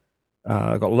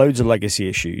 Got loads of legacy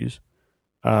issues.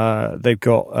 They've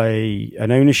got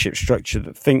an ownership structure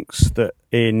that thinks that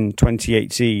in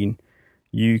 2018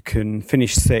 you can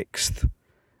finish 6th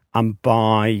and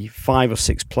buy 5 or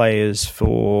 6 players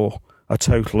for a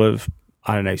total of,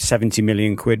 70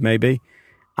 million quid maybe,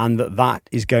 and that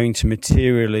is going to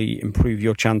materially improve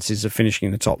your chances of finishing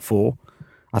in the top 4.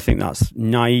 I think that's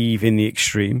naive in the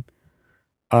extreme.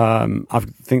 I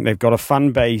think they've got a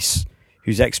fan base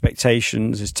whose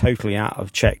expectations is totally out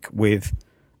of check with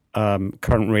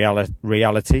current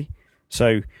reality.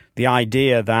 So the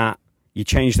idea that you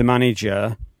change the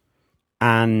manager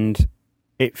and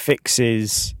it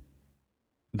fixes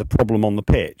the problem on the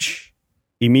pitch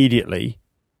immediately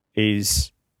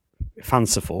is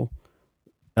fanciful.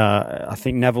 I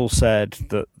think Neville said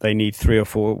that they need 3 or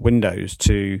 4 windows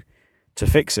to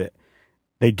fix it.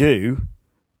 They do,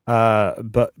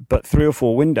 but 3 or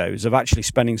 4 windows of actually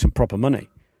spending some proper money.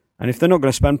 And if they're not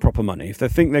going to spend proper money, if they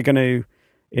think they're going to,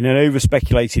 in an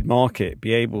over-speculated market,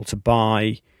 be able to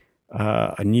buy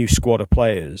a new squad of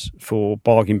players for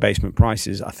bargain basement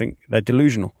prices, I think they're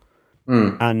delusional.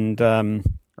 And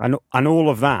all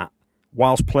of that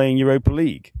whilst playing Europa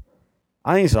League.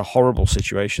 I think it's a horrible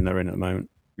situation they're in at the moment.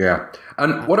 Yeah.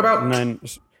 And what about...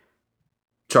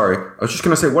 Sorry, I was just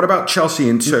going to say, what about Chelsea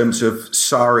in terms of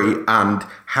Sarri and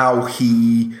how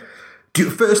he...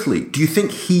 Firstly, do you think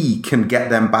he can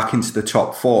get them back into the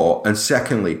top 4? And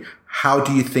secondly, how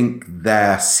do you think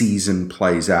their season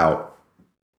plays out?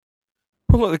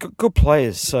 Well, look, they've got good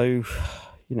players, so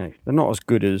they're not as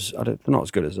good as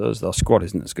us. Their squad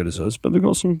isn't as good as us, but they've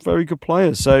got some very good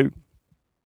players. So,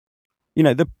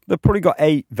 they've probably got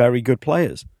 8 very good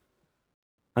players,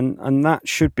 and that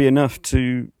should be enough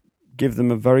to give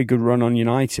them a very good run on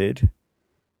United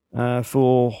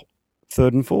for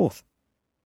third and fourth.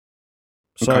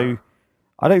 So Okay.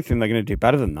 I don't think they're going to do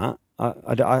better than that.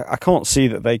 I can't see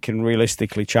that they can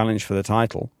realistically challenge for the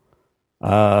title.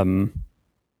 Not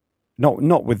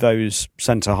with those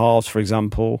centre halves, for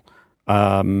example.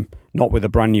 Not with a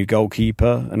brand new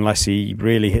goalkeeper, unless he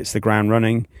really hits the ground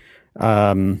running.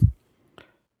 Not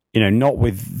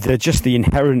with just the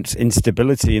inherent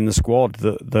instability in the squad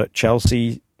that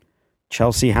Chelsea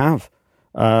have.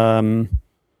 So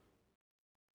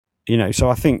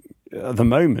I think at the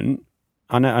moment,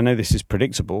 I know this is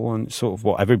predictable and sort of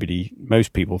what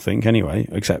most people think anyway.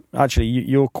 Except actually,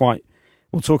 you're quite.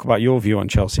 We'll talk about your view on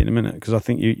Chelsea in a minute because I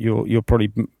think you're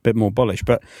probably a bit more bullish.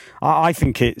 But I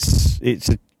think it's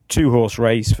a 2-horse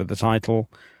race for the title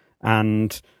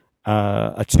and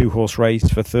a 2-horse race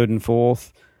for third and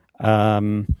fourth.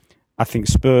 I think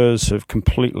Spurs have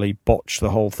completely botched the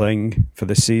whole thing for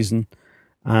this season,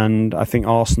 and I think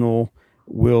Arsenal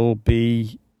will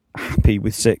be happy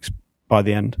with 6 by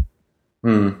the end.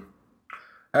 I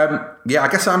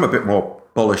guess I'm a bit more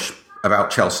bullish about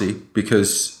Chelsea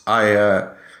because I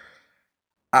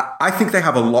think they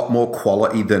have a lot more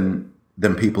quality than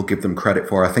people give them credit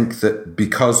for. I think that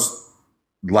because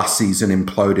last season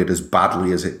imploded as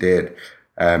badly as it did,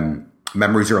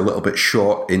 memories are a little bit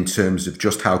short in terms of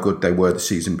just how good they were the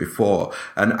season before.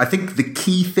 And I think the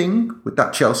key thing with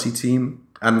that Chelsea team,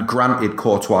 and granted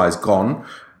Courtois is gone,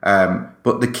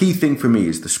 but the key thing for me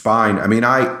is the spine. I mean,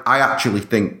 I actually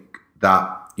think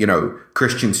that,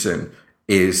 Christensen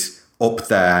is up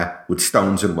there with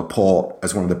Stones and Laporte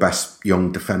as one of the best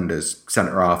young defenders,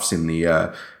 centre-halves in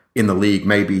the league,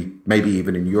 maybe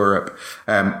even in Europe.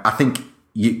 I think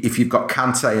if you've got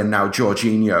Kante and now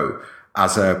Jorginho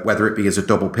as whether it be as a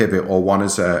double pivot or one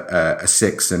as a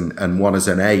 6 and one as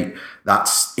an 8,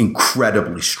 that's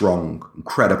incredibly strong,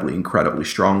 incredibly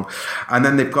strong. And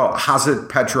then they've got Hazard,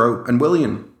 Pedro and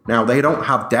Willian. Now, they don't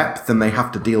have depth and they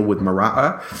have to deal with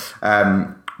Morata.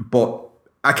 But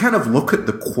I kind of look at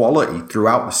the quality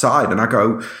throughout the side and I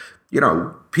go,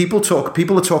 people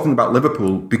are talking about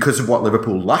Liverpool because of what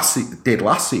Liverpool did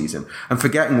last season and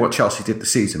forgetting what Chelsea did the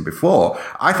season before.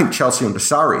 I think Chelsea under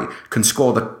Sarri can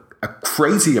score a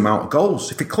crazy amount of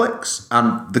goals if it clicks.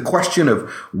 And the question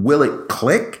of will it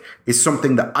click is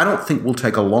something that I don't think will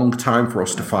take a long time for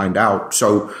us to find out.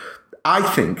 So I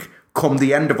think come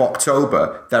the end of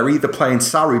October, they're either playing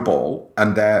Sarri ball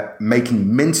and they're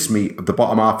making mincemeat of the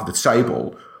bottom half of the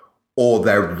table, or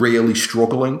they're really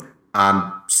struggling and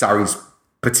Sarri's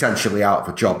potentially out of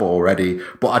a job already.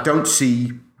 But I don't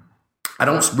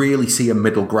really see a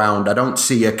middle ground. I don't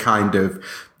see a kind of,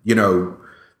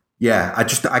 I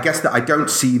guess that I don't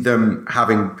see them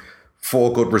having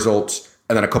 4 good results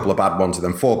and then a couple of bad ones, and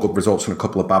then 4 good results and a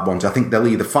couple of bad ones. I think they'll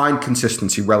either find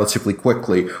consistency relatively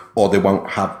quickly or they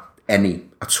won't have any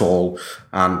at all.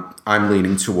 And I'm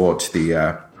leaning towards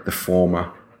the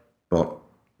former, but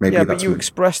maybe that's... but you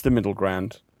express the middle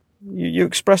ground. You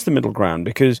express the middle ground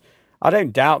because I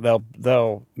don't doubt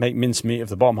they'll make mincemeat of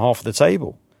the bottom half of the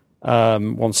table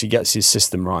once he gets his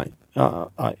system right.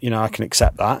 I can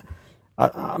accept that.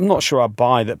 I'm not sure I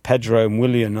buy that Pedro and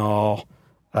Willian are,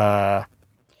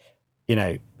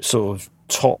 sort of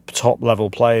top level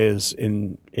players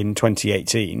in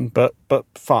 2018. But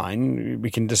fine, we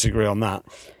can disagree on that.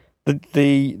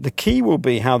 The key will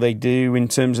be how they do in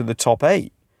terms of the top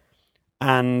 8,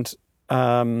 and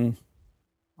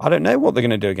I don't know what they're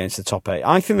going to do against the top 8.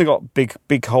 I think they've got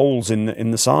big holes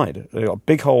in the side. They've got a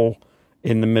big hole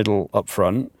in the middle up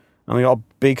front, and they've got a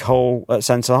big hole at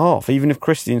centre half. Even if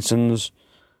Christensen's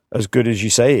as good as you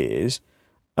say he is,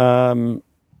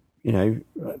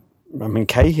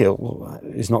 Cahill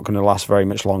is not going to last very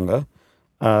much longer.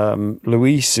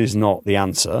 Luis is not the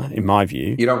answer, in my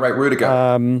view. You don't rate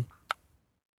Rudiger?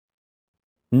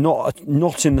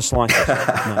 Not in the slightest. No,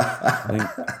 I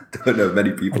don't know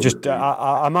many people.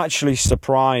 I'm actually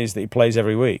surprised that he plays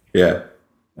every week. Yeah.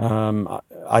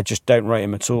 I just don't rate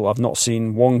him at all. I've not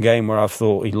seen one game where I've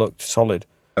thought he looked solid.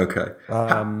 Okay.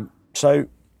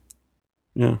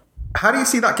 Yeah. How do you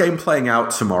see that game playing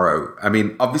out tomorrow? I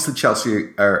mean, obviously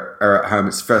Chelsea are at home.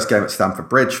 It's the first game at Stamford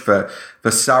Bridge for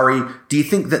Sarri. Do you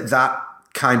think that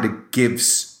kind of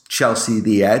gives Chelsea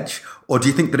the edge? Or do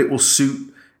you think that it will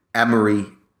suit Emery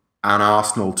and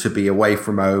Arsenal to be away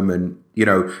from home and,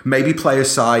 maybe play a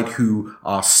side who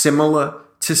are similar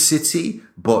to City,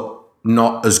 but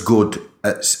not as good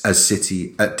as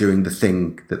City at doing the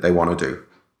thing that they want to do?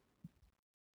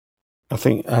 I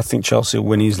think Chelsea will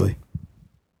win easily.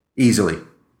 Easily?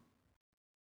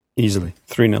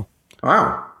 3-0.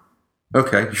 Wow.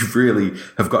 Okay, you really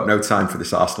have got no time for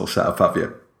this Arsenal setup, have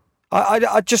you?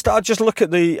 I just look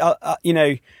at the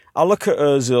I look at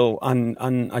Özil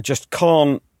and I just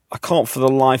can't for the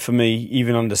life of me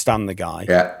even understand the guy.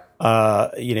 Yeah.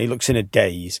 He looks in a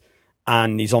daze,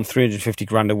 and he's on 350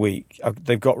 grand a week.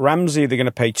 They've got Ramsey they're going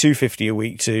to pay 250 a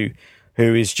week to,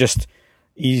 who is just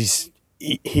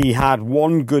he had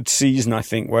one good season, I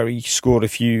think, where he scored a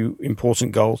few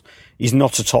important goals. He's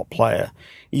not a top player.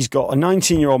 He's got a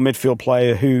 19-year-old midfield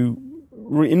player who,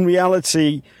 in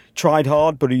reality, tried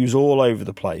hard, but he was all over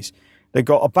the place. They've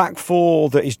got a back four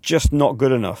that is just not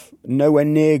good enough, nowhere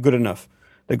near good enough.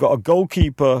 They've got a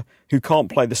goalkeeper who can't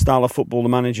play the style of football the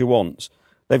manager wants.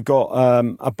 They've got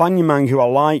a Banyamang who I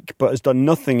like, but has done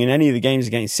nothing in any of the games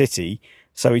against City,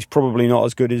 so he's probably not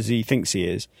as good as he thinks he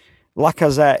is.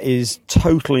 Lacazette is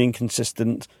totally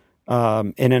inconsistent,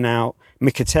 in and out.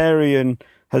 Mkhitaryan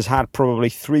has had probably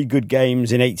 3 good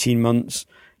games in 18 months.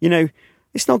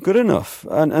 It's not good enough,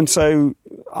 and so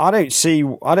I don't see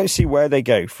where they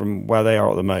go from where they are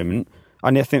at the moment.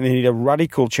 And I think they need a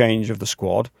radical change of the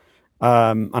squad,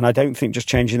 and I don't think just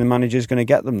changing the manager is going to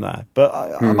get them there. But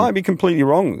I might be completely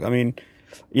wrong. I mean,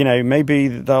 maybe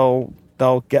they'll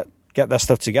get their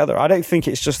stuff together. I don't think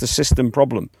it's just a system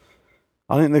problem.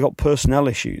 I think they've got personnel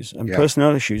issues, and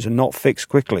personnel issues are not fixed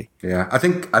quickly. Yeah, I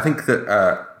think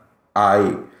that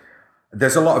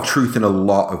there's a lot of truth in a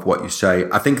lot of what you say.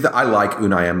 I think that I like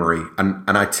Unai Emery,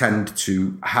 and I tend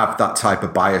to have that type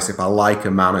of bias. If I like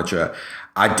a manager,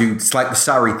 I do. It's like the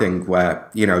Sarri thing where,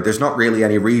 there's not really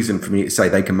any reason for me to say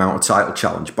they can mount a title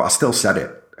challenge, but I still said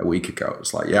it a week ago.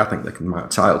 It's like, I think they can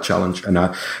mount a title challenge. And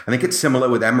I think it's similar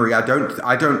with Emery.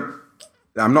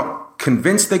 I'm not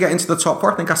convinced they get into the top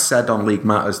 4. I think I said on League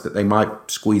Matters that they might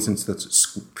sneak into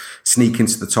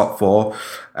the top 4.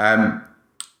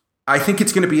 I think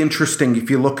it's going to be interesting if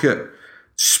you look at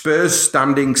Spurs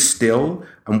standing still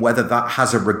and whether that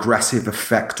has a regressive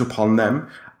effect upon them,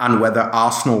 and whether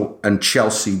Arsenal and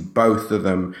Chelsea, both of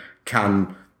them,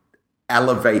 can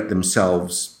elevate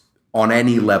themselves on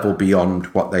any level beyond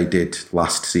what they did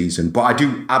last season. But I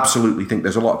do absolutely think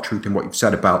there's a lot of truth in what you've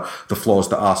said about the flaws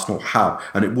that Arsenal have.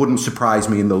 And it wouldn't surprise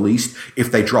me in the least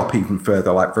if they drop even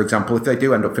further. Like, for example, if they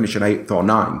do end up finishing 8th or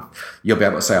 9th, you'll be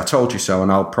able to say, I told you so.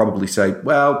 And I'll probably say,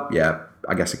 well, yeah,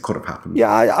 I guess it could have happened. Yeah,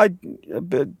 I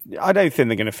don't think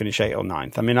they're going to finish 8th or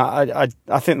 9th. I mean,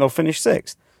 I think they'll finish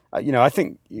 6th. I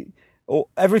think all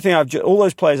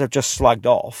those players I've just slagged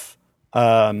off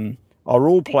are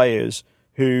all players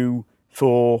who,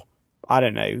 for,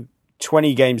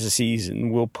 20 games a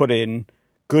season, will put in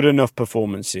good enough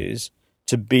performances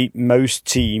to beat most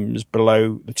teams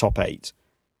below the top 8.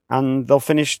 And they'll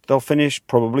finish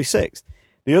probably 6th.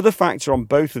 The other factor on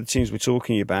both of the teams we're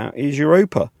talking about is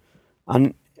Europa.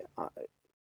 And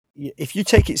if you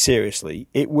take it seriously,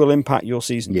 it will impact your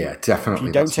season. Yeah, definitely. If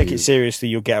you don't take it seriously,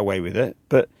 you'll get away with it.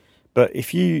 But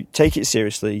if you take it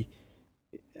seriously,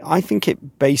 I think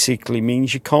it basically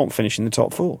means you can't finish in the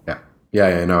top 4.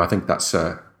 Yeah. No, I think that's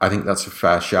a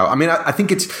fair shout. I mean, I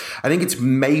think it's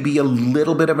maybe a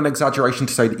little bit of an exaggeration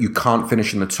to say that you can't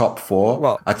finish in the top 4.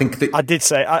 Well, I think that I did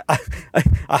say I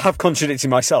have contradicted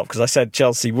myself because I said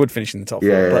Chelsea would finish in the top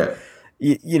 4. But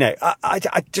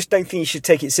I just don't think you should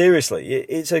take it seriously.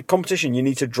 It's a competition you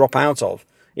need to drop out of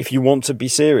if you want to be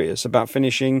serious about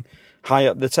finishing high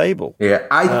up the table. Yeah,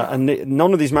 and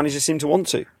none of these managers seem to want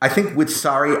to. I think with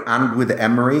Sarri and with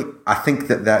Emery, I think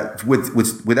that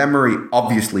with Emery,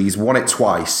 obviously he's won it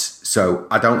twice, so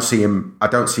I don't see him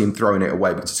throwing it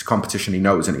away because it's a competition he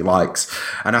knows and he likes.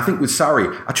 And I think with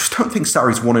Sarri, I just don't think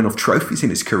Sarri's won enough trophies in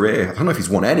his career. I don't know if he's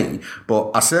won any, but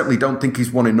I certainly don't think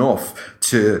he's won enough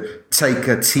to take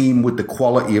a team with the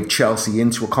quality of Chelsea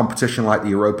into a competition like the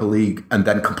Europa League and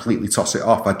then completely toss it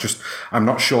off. I'm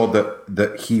not sure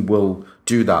that he will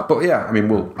do that. But yeah, I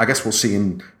mean, I guess we'll see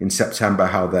in September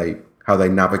how they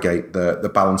navigate the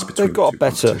balance between they've got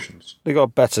competitions. They've got a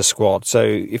better squad. So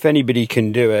if anybody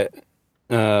can do it,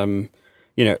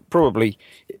 probably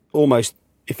almost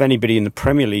if anybody in the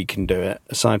Premier League can do it,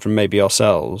 aside from maybe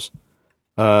ourselves,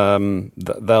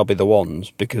 they'll be the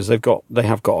ones because they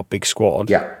have got a big squad.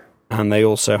 Yeah. And they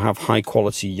also have high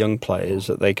quality young players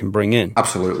that they can bring in.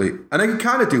 Absolutely. And they can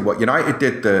kind of do what United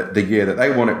did the year that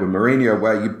they won it with Mourinho,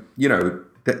 where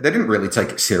they didn't really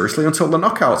take it seriously until the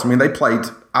knockouts. I mean, they played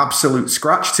absolute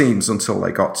scratch teams until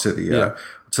they got to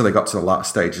the latter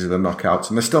stages of the knockouts,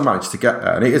 and they still managed to get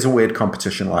there. And it is a weird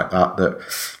competition like that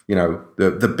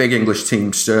the big English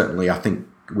teams certainly, I think,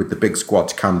 with the big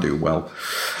squads can do well.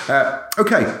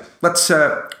 Okay, let's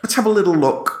have a little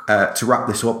look to wrap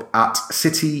this up at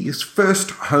City's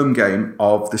first home game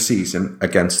of the season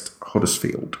against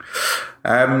Huddersfield.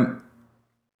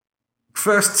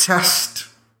 First test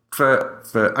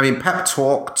I mean, Pep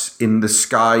talked in the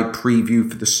Sky preview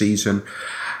for the season,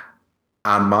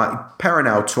 and Marty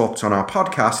Perarnau talked on our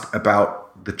podcast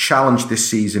about the challenge this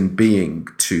season being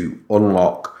to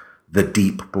unlock the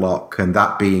deep block, and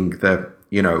that being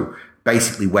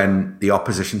basically when the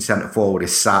opposition centre forward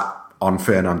is sat on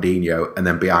Fernandinho, and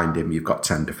then behind him you've got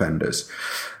 10 defenders.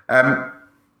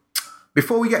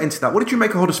 Before we get into that, what did you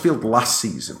make of Huddersfield last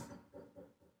season?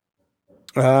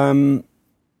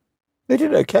 They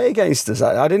did okay against us.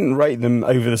 I didn't rate them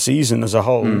over the season as a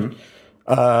whole.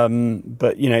 But,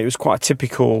 it was quite a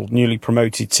typical newly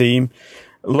promoted team.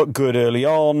 Looked good early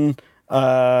on.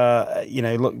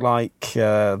 Looked like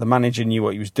the manager knew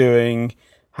what he was doing.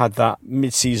 Had that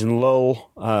mid-season lull.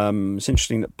 It's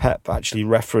interesting that Pep actually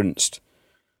referenced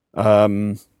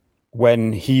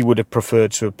when he would have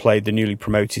preferred to have played the newly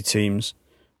promoted teams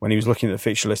when he was looking at the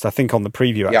fixture list. I think on the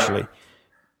preview, actually. Yeah.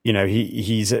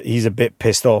 He's a bit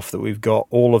pissed off that we've got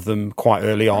all of them quite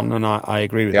early on, and I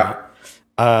agree with that.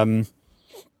 I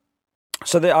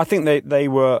think they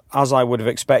were, as I would have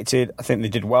expected. I think they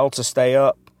did well to stay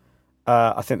up.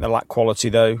 I think they lack quality,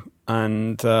 though,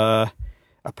 and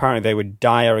apparently they were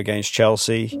dire against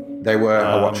Chelsea. They were.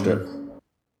 I watched it.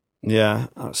 Yeah.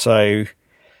 So,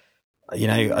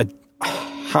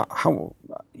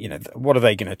 what are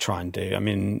they going to try and do? I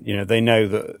mean, they know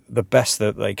that the best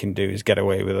that they can do is get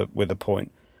away with a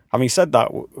point. Having said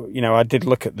that, I did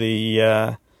look at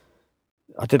the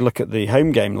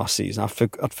home game last season.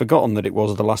 I'd forgotten that it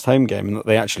was the last home game and that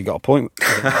they actually got a point.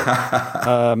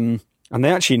 And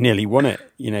they actually nearly won it.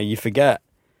 You forget.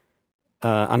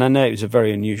 And I know it was a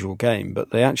very unusual game, but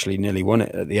they actually nearly won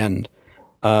it at the end.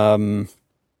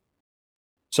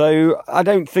 So I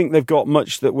don't think they've got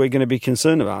much that we're going to be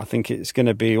concerned about. I think it's going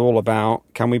to be all about,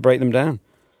 can we break them down?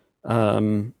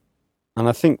 And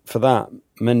I think for that,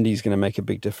 Mendy's going to make a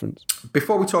big difference.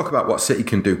 Before we talk about what City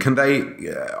can do, can they,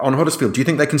 on Huddersfield, do you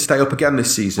think they can stay up again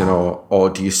this season, or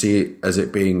do you see it as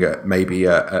it being maybe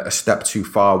a step too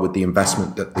far with the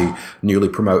investment that the newly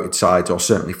promoted sides, or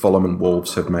certainly Fulham and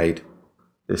Wolves, have made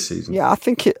this season? Yeah, I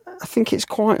think it's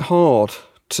quite hard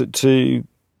to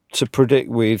predict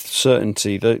with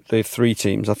certainty the three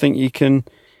teams. I think you can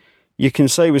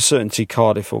say with certainty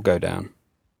Cardiff will go down.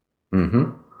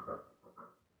 Mm-hmm.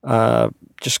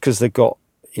 Just because they've got,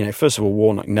 first of all,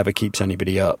 Warnock never keeps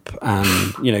anybody up,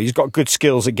 and he's got good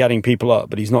skills at getting people up,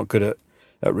 but he's not good at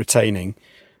retaining.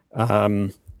 They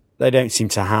don't seem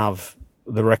to have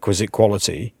the requisite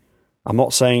quality. I'm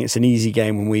not saying it's an easy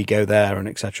game when we go there and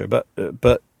etc. But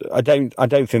I don't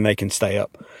think they can stay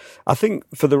up. I think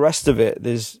for the rest of it,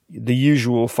 there's the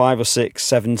usual 5 or 6,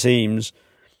 7 teams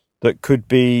that could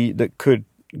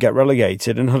get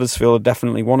relegated, and Huddersfield are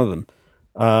definitely one of them.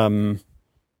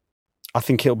 I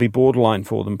think it'll be borderline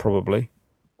for them probably.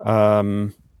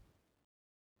 I'm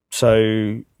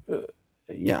assuming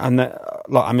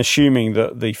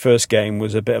that the first game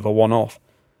was a bit of a one-off.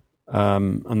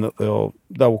 And that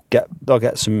they'll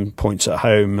get some points at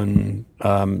home, and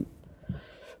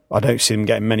I don't see them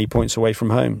getting many points away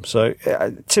from home. So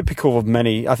typical of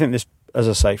many, I think there's, as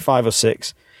I say, 5 or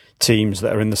 6 teams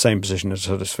that are in the same position as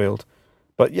Huddersfield.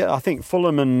 But yeah, I think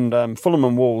Fulham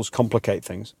and Wolves complicate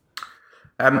things.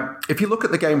 If you look at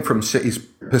the game from City's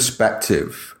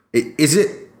perspective, is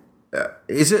it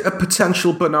a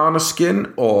potential banana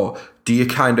skin, or do you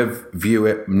kind of view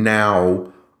it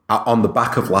now on the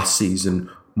back of last season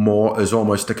more as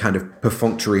almost a kind of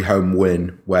perfunctory home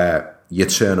win where you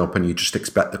turn up and you just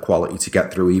expect the quality to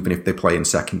get through even if they play in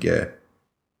second gear?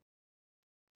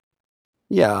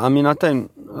 Yeah, I mean, I think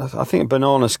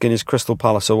banana skin is Crystal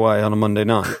Palace away on a Monday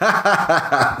night.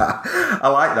 I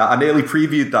like that. I nearly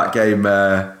previewed that game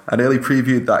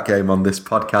on this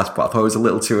podcast, but I thought it was a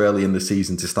little too early in the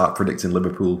season to start predicting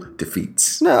Liverpool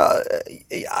defeats. No,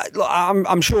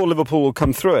 I'm sure Liverpool will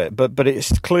come through it, but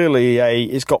it's clearly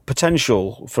it's got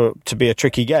potential to be a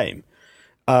tricky game.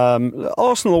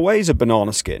 Arsenal away is a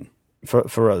banana skin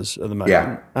for us at the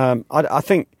moment. Yeah.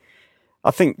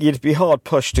 I think you'd be hard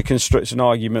pushed to construct an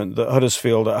argument that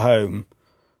Huddersfield at home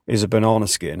is a banana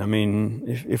skin. I mean,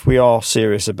 if we are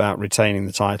serious about retaining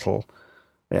the title,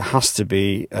 it has to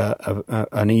be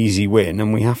an easy win,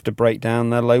 and we have to break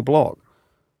down their low block.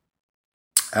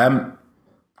 In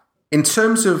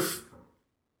terms of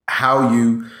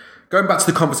going back to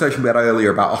the conversation we had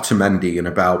earlier about Otamendi and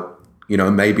about,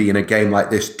 maybe in a game like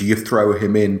this, do you throw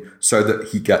him in so that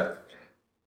he get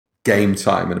game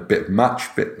time and a bit of match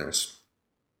fitness?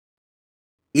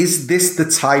 Is this the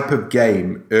type of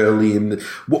game early in the...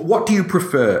 What do you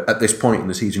prefer at this point in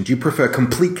the season? Do you prefer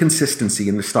complete consistency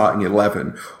in the starting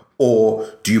 11?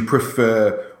 Or do you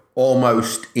prefer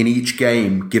almost in each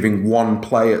game giving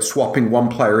swapping one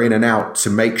player in and out to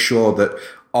make sure that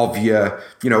of your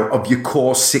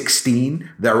core 16,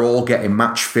 they're all getting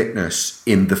match fitness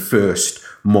in the first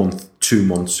month, 2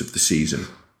 months of the season.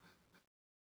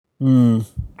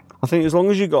 I think as long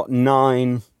as you got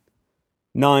nine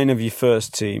of your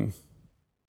first team,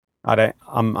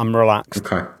 I'm relaxed.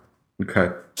 Okay.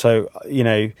 So,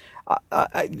 the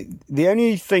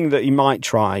only thing that he might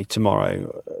try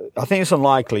tomorrow, I think it's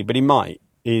unlikely, but he might,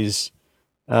 is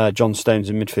John Stones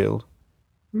in midfield.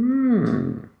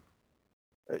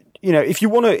 If you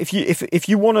want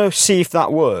to see if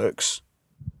that works,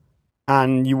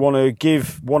 and you want to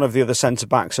give one of the other centre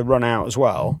backs a run out as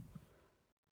well,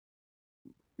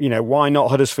 why not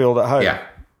Huddersfield at home? Yeah,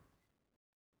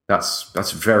 that's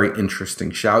a very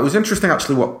interesting shout. It was interesting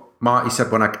actually what Marty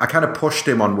said when I kind of pushed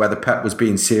him on whether Pep was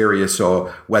being serious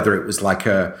or whether it was like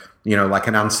like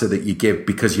an answer that you give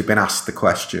because you've been asked the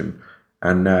question,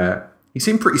 and he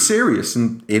seemed pretty serious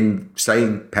in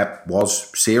saying Pep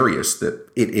was serious, that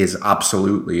it is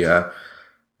absolutely an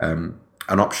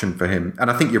option for him. And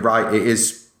I think you're right. It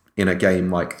is in a game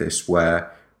like this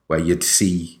where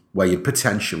you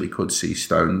potentially could see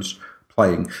Stones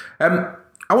playing. I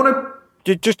want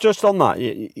to just on that.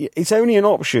 It's only an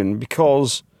option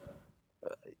because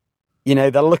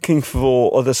they're looking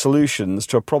for other solutions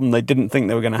to a problem they didn't think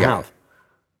they were going to have.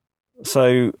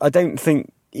 So I don't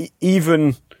think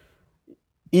even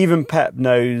Pep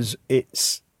knows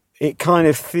it kind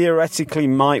of theoretically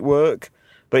might work,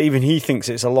 but even he thinks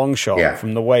it's a long shot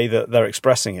from the way that they're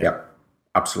expressing it. Yeah,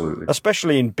 absolutely.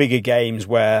 Especially in bigger games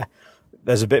where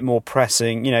there's a bit more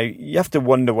pressing. You have to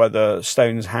wonder whether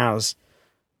Stones has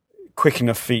quick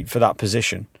enough feet for that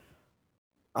position.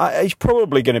 He's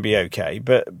probably going to be okay,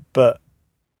 but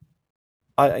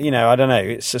I don't know.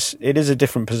 It is a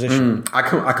different position.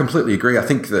 I completely agree. I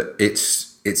think that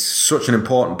it's such an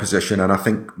important position, and I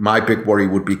think my big worry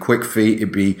would be quick feet.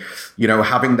 It'd be,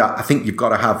 having that. I think you've got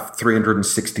to have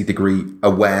 360-degree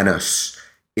awareness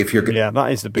if you're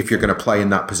that is the big if you're going to play in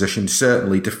that position.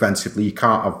 Certainly defensively, you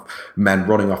can't have men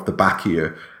running off the back of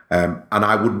you. And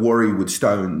I would worry with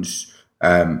Stones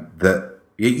that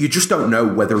you just don't know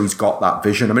whether he's got that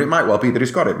vision. I mean, it might well be that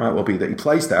he's got it. It might well be that he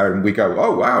plays there, and we go,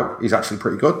 "Oh wow, he's actually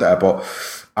pretty good there." But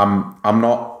I'm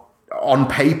not. On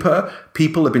paper,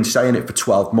 people have been saying it for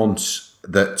 12 months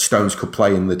that Stones could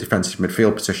play in the defensive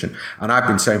midfield position. And I've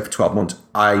been saying for 12 months,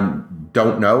 I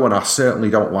don't know, and I certainly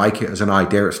don't like it as an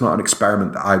idea. It's not an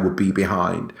experiment that I would be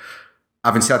behind.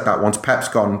 Having said that, once Pep's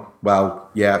gone, well,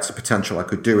 yeah, it's a potential I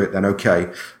could do it, then okay.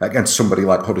 Against somebody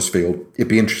like Huddersfield, it'd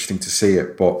be interesting to see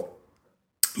it. But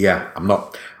yeah, I'm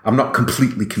not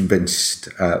completely convinced,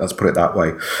 let's put it that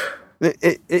way.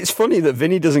 It's funny that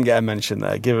Vinny doesn't get a mention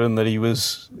there, given that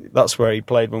that's where he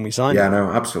played when we signed him. Yeah, no,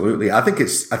 absolutely. I think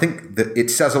that it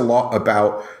says a lot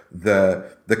about the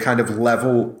kind of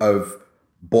level of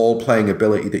ball playing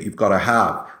ability that you've got to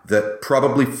have, that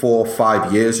probably 4 or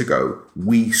 5 years ago,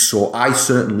 I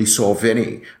certainly saw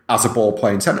Vinny as a ball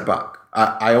playing centre back.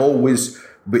 I always,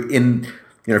 if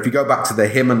you go back to the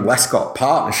him and Lescott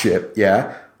partnership,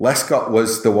 Lescott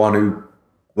was the one who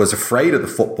was afraid of the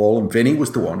football, and Vinny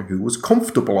was the one who was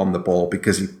comfortable on the ball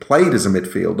because he played as a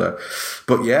midfielder.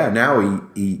 But now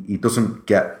he doesn't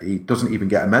even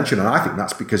get a mention, and I think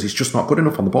that's because he's just not good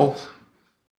enough on the ball.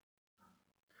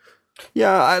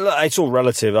 Yeah, it's all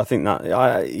relative. I think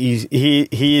that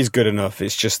he is good enough.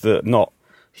 It's just that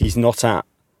he's not at.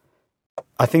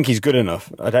 I think he's good enough.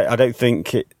 I don't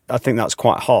think it. I think that's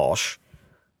quite harsh.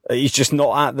 He's just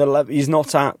not at the level. He's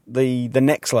not at the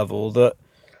next level that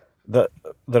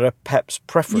are Pep's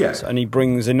preference, and he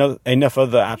brings enough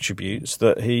other attributes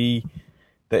that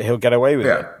he'll get away with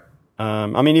it.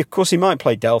 I mean, of course, he might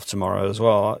play Delph tomorrow as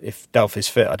well if Delph is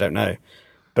fit. I don't know,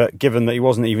 but given that he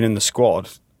wasn't even in the squad,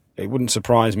 it wouldn't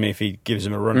surprise me if he gives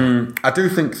him a run. I do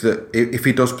think that if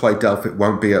he does play Delph, it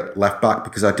won't be at left back,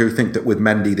 because I do think that with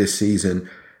Mendy this season,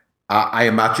 I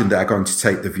imagine they're going to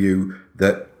take the view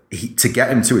that to get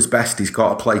him to his best, he's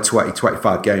got to play 20,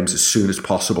 25 games as soon as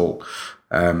possible.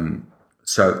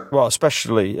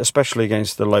 Especially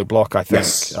against the low block, I think.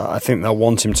 Yes. I think they'll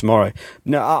want him tomorrow.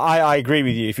 No, I agree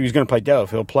with you. If he was going to play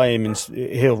Delph, he'll play him.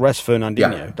 He'll rest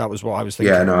Fernandinho. Yeah. That was what I was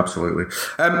thinking. Yeah, no, absolutely.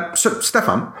 So,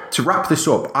 Stefan, to wrap this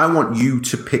up, I want you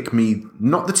to pick me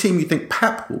not the team you think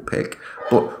Pep will pick,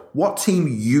 but what team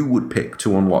you would pick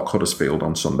to unlock Huddersfield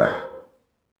on Sunday.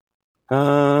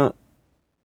 I'd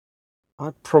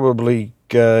probably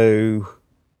go.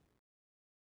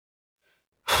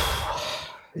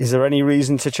 Is there any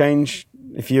reason to change?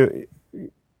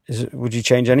 Would you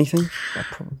change anything?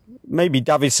 Maybe is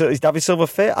David Silva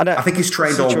fit? I think he's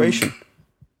trained all week.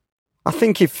 I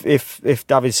think if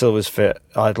David Silva's fit,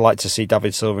 I'd like to see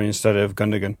David Silva instead of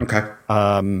Gundogan. Okay.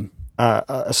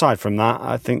 Aside from that,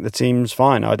 I think the team's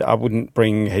fine. I wouldn't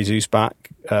bring Jesus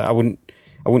back. I wouldn't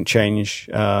change.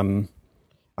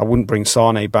 I wouldn't bring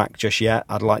Sane back just yet.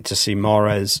 I'd like to see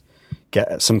Mahrez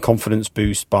get some confidence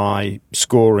boost by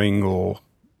scoring or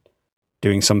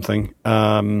doing something.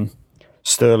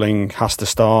 Sterling has to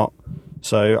start,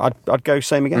 so I'd go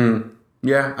same again.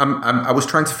 Yeah, I was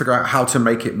trying to figure out how to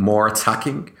make it more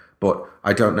attacking, but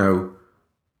I don't know.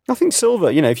 I think Silva.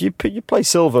 If you play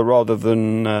Silva rather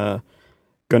than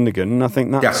Gundogan, I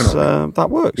think that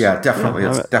works. Yeah, definitely.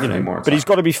 It's definitely more attacking. But he's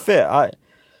got to be fit.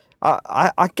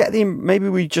 I get maybe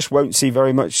we just won't see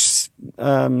very much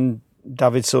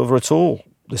David Silva at all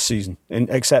this season,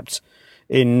 except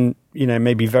in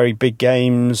maybe very big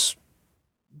games.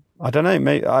 I don't know.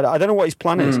 Maybe, I don't know what his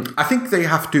plan is. I think they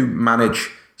have to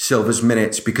manage Silva's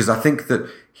minutes because I think that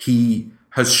he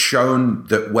has shown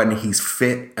that when he's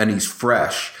fit and he's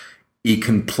fresh, he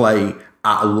can play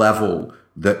at a level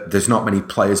that there's not many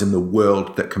players in the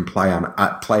world that can play at.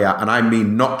 And I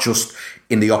mean not just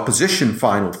in the opposition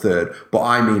final third, but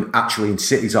I mean actually in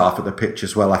City's half of the pitch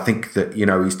as well. I think that,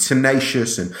 he's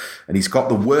tenacious and he's got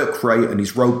the work rate and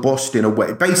he's robust in a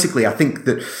way. Basically, I think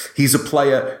that he's a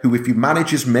player who, if you manage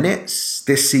his minutes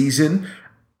this season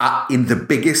in the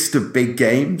biggest of big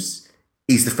games,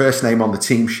 he's the first name on the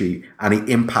team sheet and he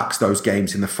impacts those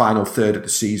games in the final third of the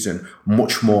season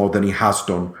much more than he has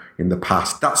done in the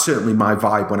past. That's certainly my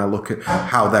vibe when I look at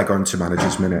how they're going to manage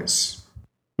his minutes.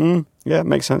 Yeah, it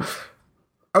makes sense.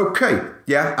 Okay,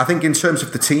 yeah, I think in terms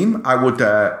of the team, I would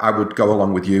go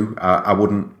along with you. I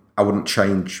wouldn't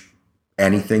change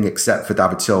anything except for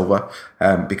David Silva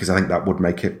because I think that would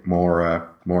make it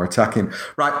more attacking.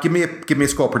 Right, give me a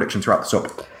score prediction to wrap this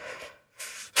up.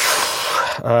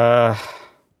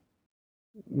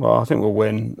 Well, I think we'll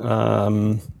win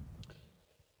 4-0.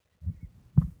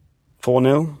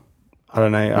 I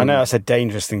don't know. I know that's a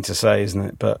dangerous thing to say, isn't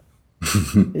it? But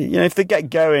if they get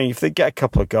going, if they get a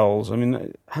couple of goals, I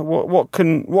mean, what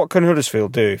can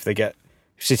Huddersfield do if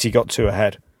City got 2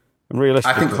 ahead? And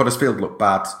realistically, I think Huddersfield looked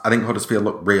bad. I think Huddersfield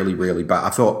looked really, really bad. I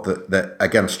thought that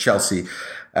against Chelsea,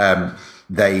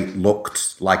 they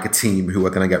looked like a team who are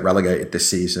going to get relegated this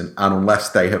season. And unless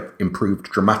they have improved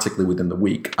dramatically within the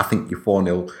week, I think your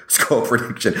 4-0 score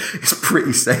prediction is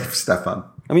pretty safe, Stefan.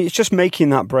 I mean, it's just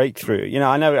making that breakthrough.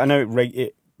 I know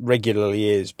it regularly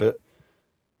is, but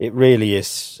it really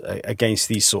is against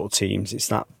these sort of teams. It's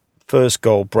that first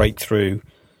goal breakthrough.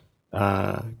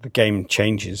 The game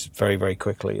changes very, very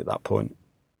quickly at that point.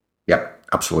 Yeah,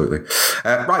 absolutely.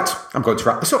 Right, I'm going to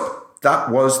wrap this up.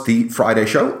 That was the Friday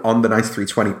show on the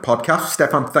 9320 podcast.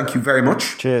 Stefan, thank you very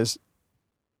much. Cheers.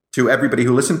 To everybody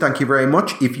who listened, thank you very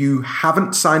much. If you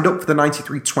haven't signed up for the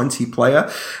 9320 player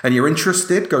and you're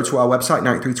interested, go to our website,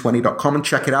 9320.com, and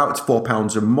check it out. It's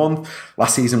 £4 a month.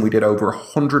 Last season, we did over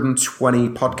 120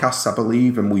 podcasts, I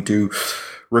believe, and we do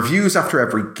reviews after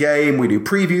every game. We do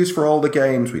previews for all the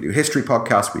games. We do history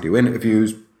podcasts. We do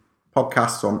interviews,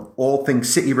 podcasts on all things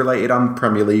City related and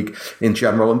Premier League in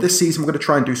general. And this season, we're going to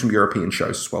try and do some European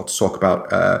shows as well to talk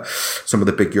about some of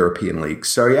the big European leagues.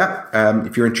 So yeah,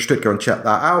 if you're interested, go and check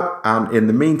that out. And in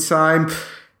the meantime,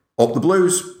 up the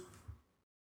Blues.